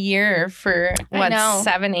every year for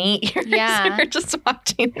 7, 8 years. Yeah. We were just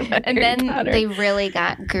watching it. And then they really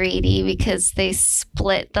got greedy because they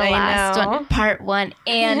split the last one, part 1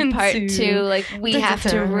 and part 2. Like, we have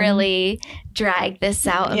to really drag this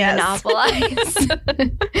out and monopolize.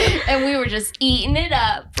 And we were just eating it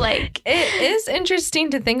up. Like, it is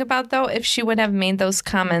interesting to think about, though, if she would have made those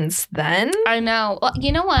comments then. I know. Well,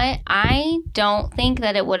 you know what? I don't think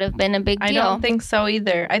that it would have been a big deal. I don't think so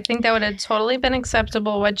either. I think that would have totally been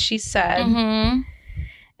acceptable, what she said. Mm-hmm.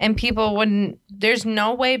 And people wouldn't, there's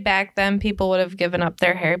no way back then people would have given up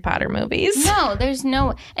their Harry Potter movies. No, there's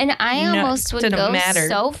no, and I almost would go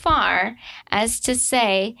so far as to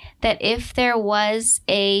say that if there was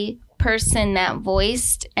a person that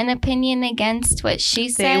voiced an opinion against what she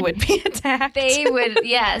said, they would be attacked. They would,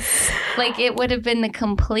 yes. Like, it would have been the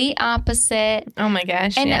complete opposite. Oh my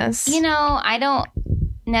gosh, and, yes. You know, I don't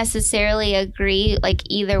necessarily agree like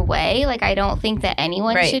either way. Like, I don't think that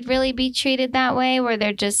anyone should really be treated that way, where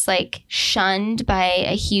they're just like shunned by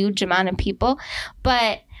a huge amount of people.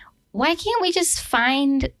 But why can't we just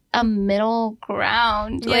find a middle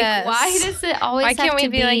ground? Yes. Like, why does it always have to be? Why can't we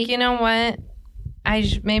be like, you know what?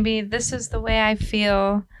 Maybe this is the way I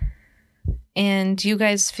feel, and you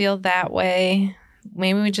guys feel that way.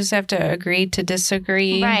 maybe we just have to agree to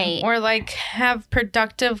disagree. Right. Or like have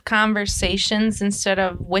productive conversations instead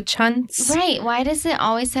of witch hunts. Right. Why does it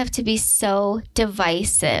always have to be so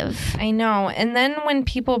divisive? I know. And then when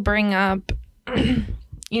people bring up,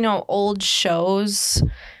 old shows,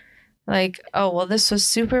 like, oh, well, this was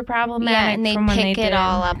super problematic. Yeah, and they pick it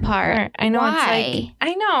all apart. I know. Why? It's like,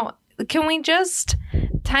 I know. Can we just...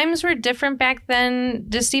 Times were different back then.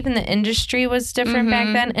 Just even the industry was different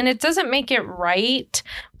back then. And it doesn't make it right.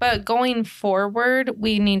 But going forward,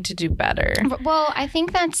 we need to do better. Well, I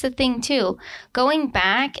think that's the thing, too. Going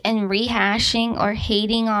back and rehashing or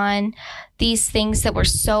hating on these things that were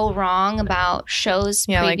so wrong about shows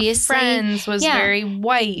previously. Like Friends was very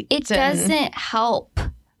white. It doesn't help.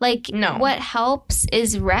 Like, no. What helps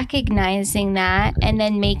is recognizing that and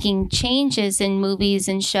then making changes in movies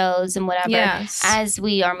and shows and whatever as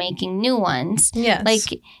we are making new ones. Yes.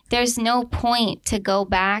 Like, there's no point to go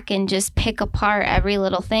back and just pick apart every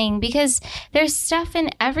little thing because there's stuff in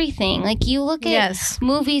everything. Like, you look at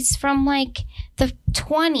movies from, like, the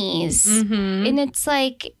 20s, and it's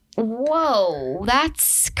like... Whoa,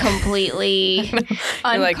 that's completely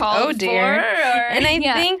uncalled for. And I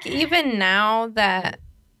think even now that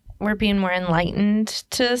we're being more enlightened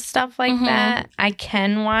to stuff like that, I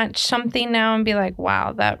can watch something now and be like,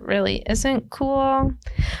 wow, that really isn't cool.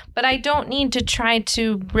 But I don't need to try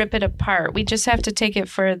to rip it apart. We just have to take it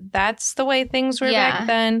for that's the way things were back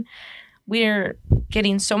then. We're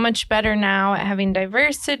getting so much better now at having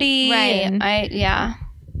diversity. Right.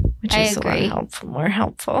 Which is a lot more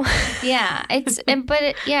helpful. Yeah,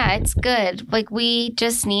 it's good. Like, we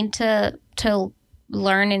just need to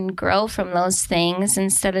learn and grow from those things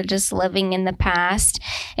instead of just living in the past.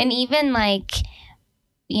 And even like,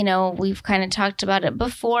 we've kind of talked about it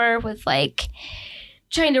before with like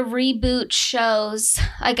trying to reboot shows.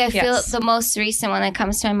 Like, I feel the most recent one that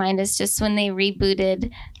comes to my mind is just when they rebooted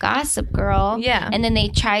Gossip Girl. Yeah. And then they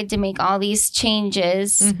tried to make all these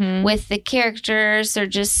changes with the characters or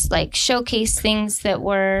just like showcase things that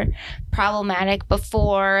were problematic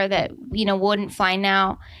before that, wouldn't fly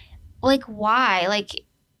now. Like, why? Like,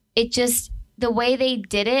 it just, the way they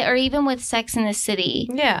did it, or even with Sex and the City.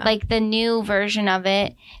 Yeah. Like, the new version of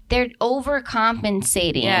it, they're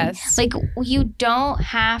overcompensating. Yes. Like, you don't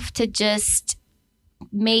have to just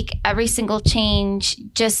make every single change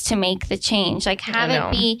just to make the change. Like, have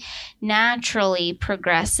it be naturally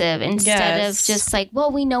progressive instead of just like,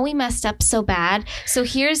 well, we know we messed up so bad, so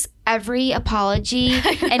here's every apology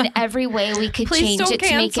and every way we could change it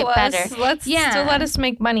to make it better. Let's still let us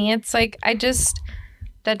make money. It's like,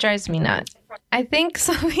 that drives me nuts. I think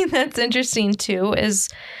something that's interesting too is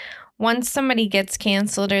once somebody gets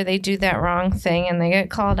canceled or they do that wrong thing and they get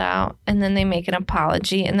called out and then they make an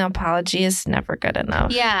apology and the apology is never good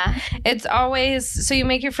enough. Yeah. It's always, so you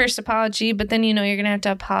make your first apology, but then you're going to have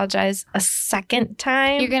to apologize a second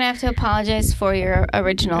time. You're going to have to apologize for your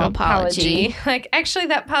original apology. Like, actually,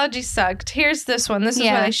 that apology sucked. Here's this one. This is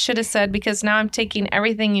what I should have said because now I'm taking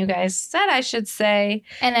everything you guys said I should say.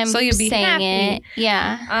 And I'm saying happy. It.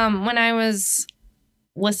 Yeah. When I was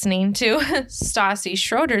listening to Stassi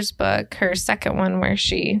Schroeder's book, her second one where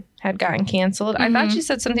she had gotten canceled, I thought she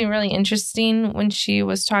said something really interesting when she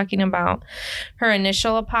was talking about her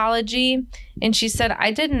initial apology. And she said,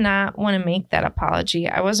 I did not want to make that apology.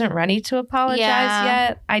 I wasn't ready to apologize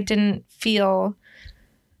yet. I didn't feel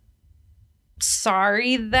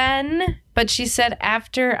sorry then. But she said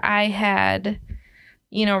after I had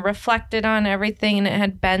reflected on everything and it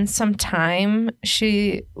had been some time,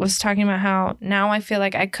 she was talking about how now I feel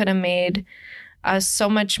like I could have made a so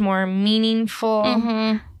much more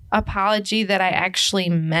meaningful apology that I actually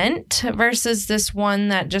meant versus this one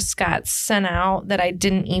that just got sent out that I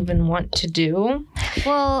didn't even want to do.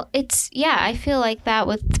 Well, I feel like that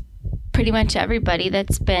with pretty much everybody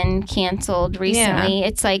that's been canceled recently.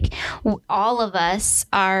 It's like all of us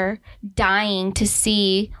are dying to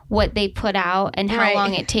see what they put out and how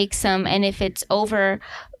long it takes them. And if it's over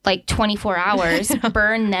like 24 hours,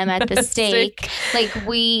 burn them at the stake. Like,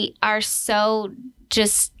 we are so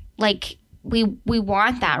just like, we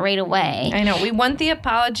want that right away. I know. We want the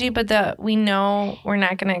apology, but we know we're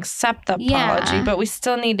not going to accept the apology, but we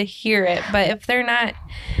still need to hear it. But if they're not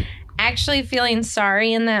actually feeling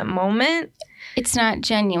sorry in that moment, it's not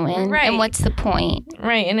genuine. Right. And what's the point?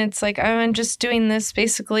 Right. And it's like, I'm just doing this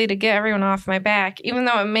basically to get everyone off my back, even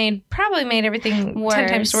though it probably made everything worse. 10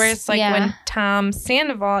 times worse. Like when Tom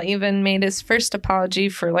Sandoval even made his first apology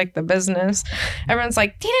for like the business, everyone's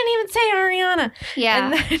like, he didn't even say Ariana.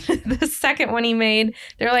 Yeah. And then the second one he made,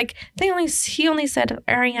 they're like, he only said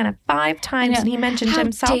Ariana 5 times and he mentioned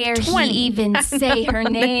himself 20. How dare he even say her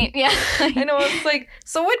name? Yeah. I know. It's like,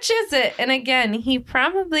 so which is it? And again, he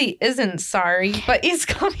probably isn't sorry, but he's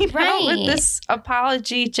coming out with this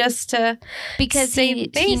apology just to because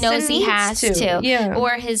he knows he has to. Yeah.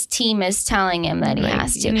 Or his team is telling him that he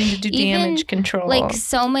has to. You need to do damage control. Like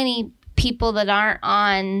so many people that aren't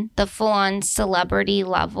on the full-on celebrity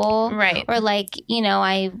level. Right. Or like, you know,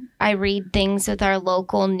 I read things with our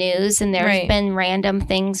local news and there's been random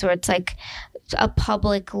things where it's like a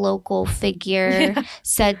public local figure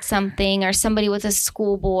said something, or somebody with a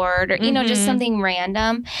school board, or you know, just something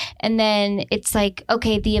random, and then it's like,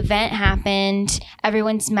 okay, the event happened,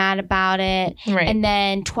 everyone's mad about it, and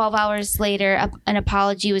then 12 hours later an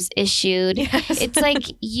apology was issued. It's like,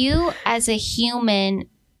 you as a human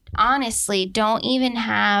honestly don't even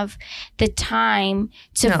have the time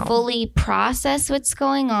to fully process what's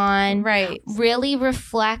going on, really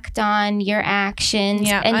reflect on your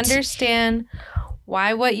actions, and understand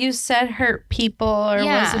why what you said hurt people or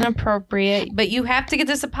wasn't appropriate. But you have to get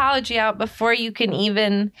this apology out before you can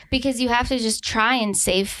even, because you have to just try and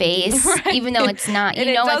save face, even though it's not,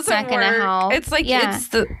 you know, it's not going to help. It's like it's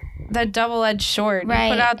the double-edged sword. You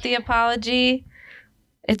put out the apology,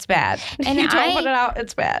 it's bad. And you don't put it out,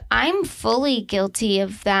 it's bad. I'm fully guilty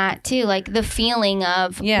of that too. Like the feeling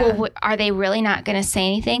of, well, are they really not going to say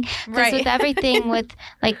anything? Because with everything with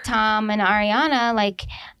like Tom and Ariana, like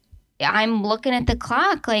I'm looking at the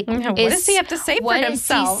clock. Like, what does he have to say for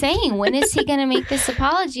himself? What is he saying? When is he going to make this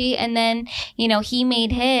apology? And then, you know, he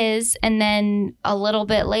made his, and then a little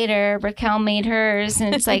bit later, Raquel made hers.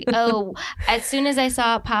 And it's like, oh, as soon as I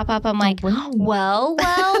saw it pop up, I'm like, well.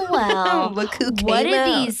 Look who came what do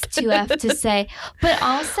out. these two have to say? But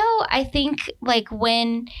also, I think, like,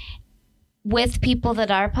 with people that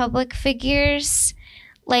are public figures,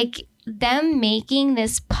 like, them making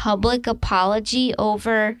this public apology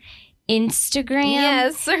over Instagram.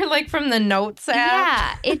 Yes, or like from the notes app.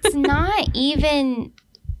 Yeah, it's not even,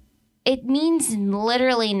 it means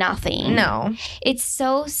literally nothing. No. It's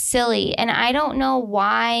so silly. And I don't know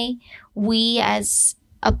why we as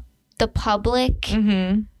the public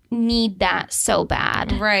need that so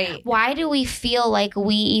bad. Right. Why do we feel like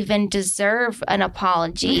we even deserve an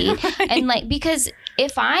apology? And like, because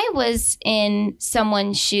if I was in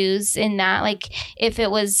someone's shoes in that, like if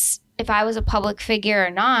I was a public figure or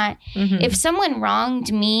not, if someone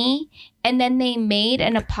wronged me and then they made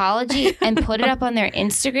an apology and put it up on their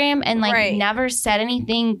Instagram and like never said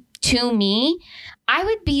anything to me, I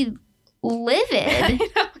would be livid. I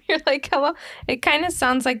know. You're like, hello. It kind of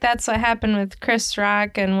sounds like that's what happened with Chris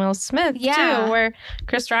Rock and Will Smith too, where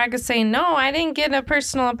Chris Rock is saying, no, I didn't get a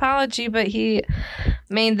personal apology, but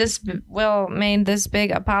Will made this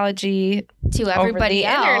big apology to everybody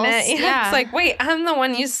over the else. Internet. Yeah. It's like, wait, I'm the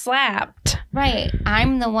one you slapped. Right.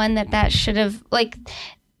 I'm the one that should have, like,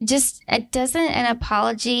 just, it doesn't, an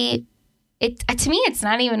apology, to me, it's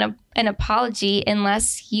not even an apology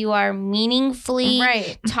unless you are meaningfully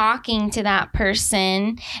talking to that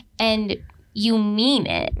person and you mean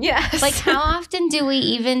it. Yes. Like, how often do we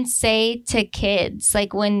even say to kids,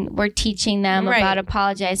 like when we're teaching them about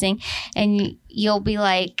apologizing, and you'll be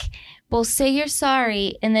like, well, say you're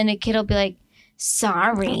sorry. And then a kid will be like,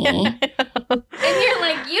 sorry. And you're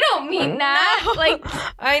like, you don't mean that. No. Like,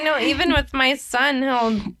 I know, even with my son,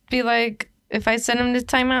 he'll be like, if I send him to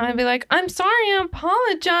timeout, he'll be like, I'm sorry, I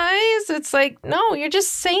apologize. It's like, no, you're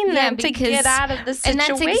just saying that to get out of the situation.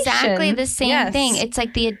 And that's exactly the same thing. It's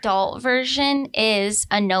like the adult version is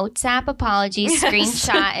a notes app apology,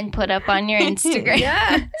 screenshot, and put up on your Instagram.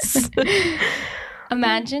 Yes.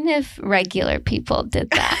 Imagine if regular people did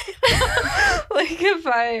that. Like if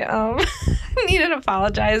I needed to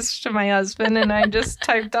apologize to my husband and I just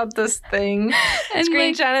typed up this thing, and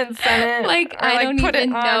screenshot and sent it. Like, I don't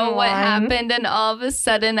even know what happened, and all of a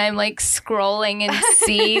sudden I'm like scrolling and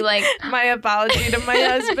see like my apology to my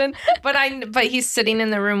husband. But he's sitting in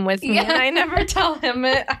the room with me and I never tell him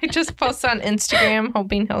it. I just post on Instagram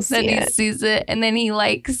hoping he'll see it. Then he sees it and then he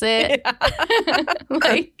likes it. Yeah.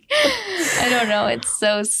 Like, I don't know. It's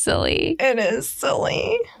so silly. It is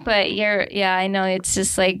silly. But I know. It's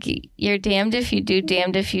just like, you're damned if you do,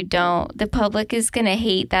 damned if you don't. The public is going to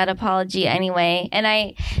hate that apology anyway. And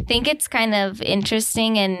I think it's kind of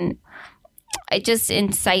interesting, and It's just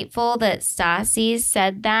insightful that Stassi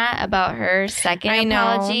said that about her second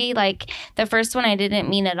apology. Like, the first one I didn't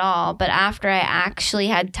mean at all, but after I actually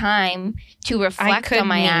had time to reflect on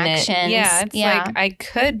my actions. Yeah, it's like, I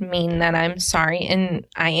could mean that I'm sorry, and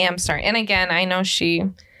I am sorry. And again, I know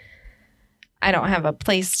I don't have a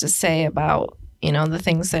place to say about, the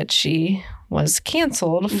things that she was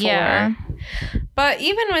canceled for. Yeah. But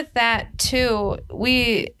even with that, too,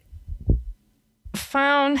 we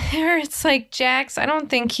found her, it's like Jax, I don't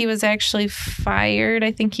think he was actually fired.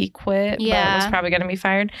 I think he quit, but was probably going to be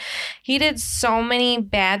fired. He did so many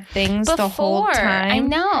bad things the whole time. I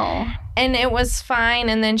know. And it was fine.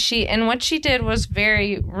 And then what she did was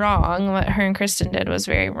very wrong. What her and Kristen did was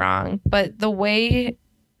very wrong. But the way,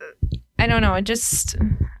 I don't know,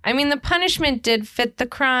 the punishment did fit the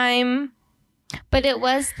crime. But it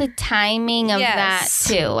was the timing of that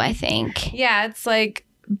too, I think. Yeah, it's like,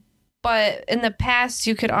 but in the past,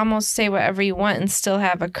 you could almost say whatever you want and still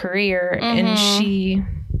have a career. Mm-hmm. And she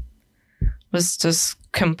was just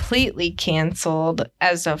completely canceled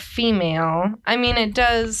as a female. I mean, it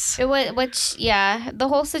does. The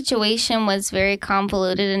whole situation was very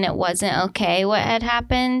convoluted and it wasn't okay what had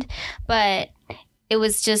happened. But it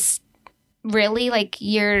was just really like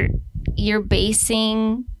you're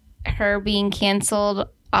basing her being canceled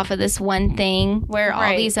off of this one thing where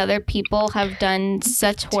all these other people have done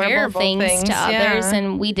such horrible things to others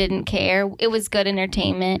and we didn't care. It was good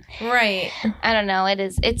entertainment. Right. I don't know.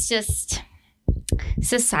 It's just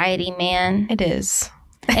society, man. It is.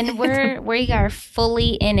 And we are fully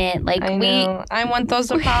in it. Like, I want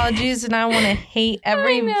those apologies, and I want to hate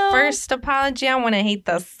every first apology. I want to hate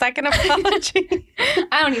the second apology.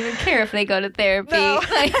 I don't even care if they go to therapy. No.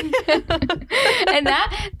 And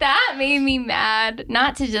that made me mad.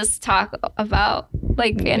 Not to just talk about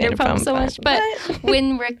like Vanderpump so much, but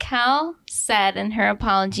when Raquel said in her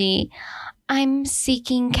apology, I'm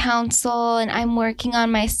seeking counsel and I'm working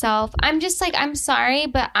on myself. I'm just like, I'm sorry,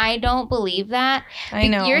 but I don't believe that. I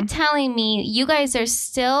know. You're telling me you guys are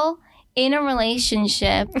still in a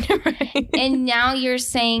relationship and now you're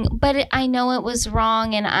saying, but I know it was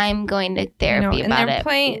wrong and I'm going to therapy about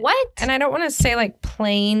it. What? And I don't want to say like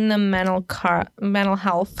playing the mental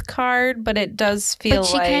health card, but it does feel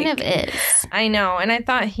like. But she kind of is. I know. And I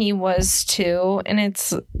thought he was too. And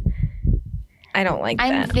I don't like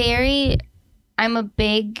that. I'm a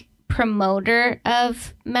big promoter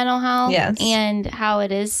of mental health and how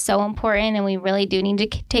it is so important and we really do need to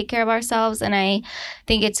take care of ourselves. And I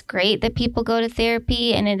think it's great that people go to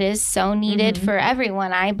therapy and it is so needed for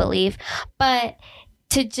everyone, I believe. But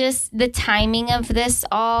the timing of this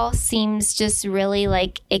all seems just really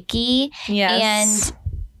like icky. Yes. And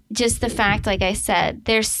just the fact, like I said,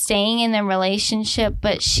 they're staying in the relationship,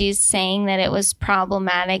 but she's saying that it was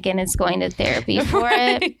problematic and is going to therapy for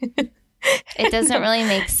it. It doesn't really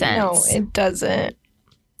make sense. No, it doesn't.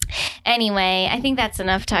 Anyway, I think that's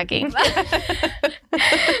enough talking about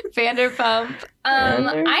Vanderpump.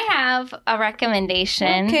 I have a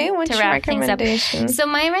recommendation to wrap things up. So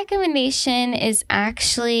my recommendation is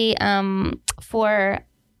actually for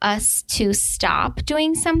us to stop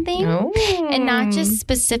doing something. And not just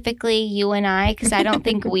specifically you and I, because I don't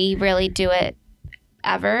think we really do it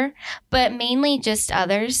ever, but mainly just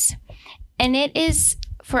others. And it is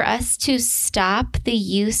for us to stop the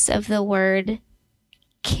use of the word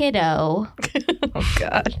kiddo. Oh,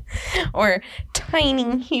 God. Or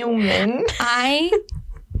tiny human. I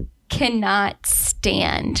cannot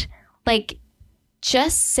stand. Like,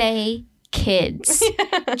 just say kids,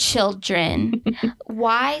 children.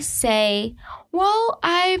 Why say, well,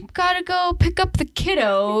 I've got to go pick up the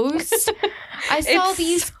kiddos. I saw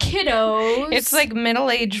these kiddos. It's like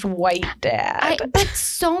middle-aged white dad. But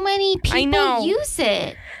so many people use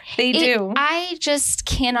it. They do. I just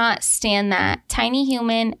cannot stand that. Tiny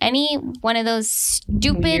human, any one of those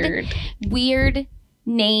stupid, weird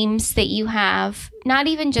names that you have, not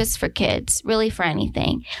even just for kids, really for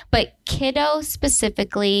anything, but kiddo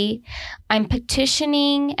specifically, I'm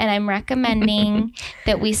petitioning and I'm recommending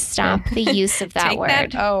that we stop the use of that Take word.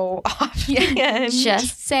 That off the end.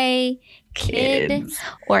 Just say kid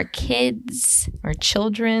or kids or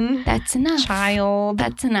children. That's enough. Child.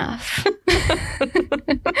 That's enough.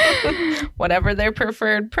 Whatever their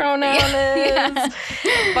preferred pronoun is.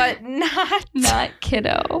 But not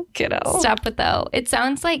kiddo. Kiddo. Stop it though. It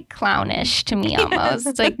sounds like clownish to me almost.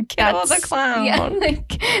 It's like kiddo the clown. Yeah,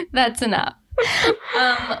 like that's enough.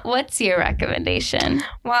 What's your recommendation?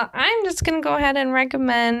 Well, I'm just gonna go ahead and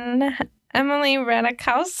recommend Emily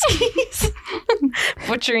Ratajkowski.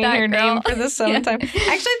 Butchering her name for the 7th time.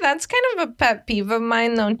 Actually, that's kind of a pet peeve of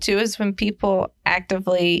mine, though, too, is when people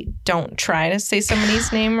actively don't try to say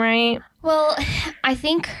somebody's name right. Well, I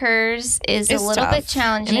think hers is a little bit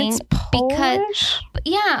challenging. And it's Polish?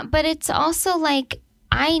 But it's also like,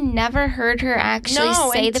 I never heard her actually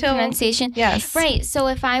say the pronunciation. Yes. Right. So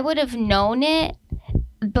if I would have known it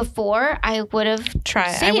before, I would have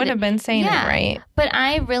tried. I would have been saying it right. But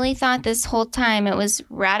I really thought this whole time it was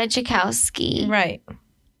Ratajkowski. Right.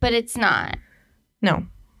 But it's not. No.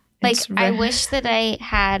 Like, I wish that I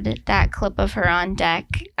had that clip of her on deck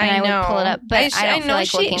and I would pull it up, but I don't feel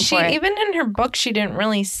like looking for it. Even in her book, she didn't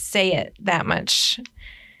really say it that much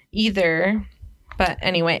either. But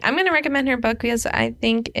anyway, I'm going to recommend her book because I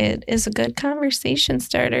think it is a good conversation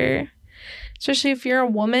starter, especially if you're a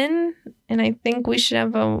woman. And I think we should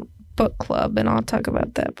have a book club, and I'll talk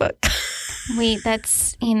about that book.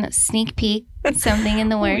 That's sneak peek, something in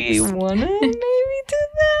the works. We want to maybe do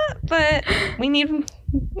that, but we need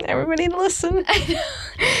everybody to listen.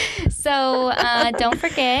 So don't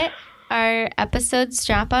forget, our episodes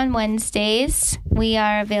drop on Wednesdays. We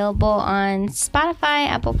are available on Spotify,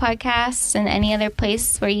 Apple Podcasts, and any other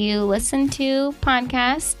place where you listen to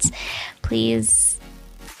podcasts. Please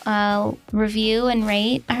review and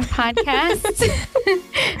rate our podcast.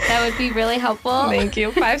 That would be really helpful. Thank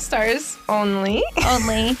you. 5 stars only.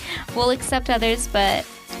 Only. We'll accept others, but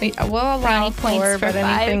we'll allow points 4, but 5.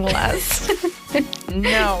 anything less.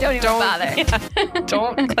 No. Don't even bother. Yeah,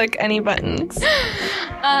 don't click any buttons.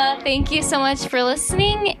 Thank you so much for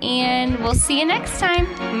listening, and we'll see you next time.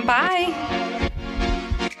 Bye.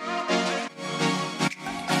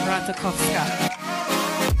 Ratajkowska.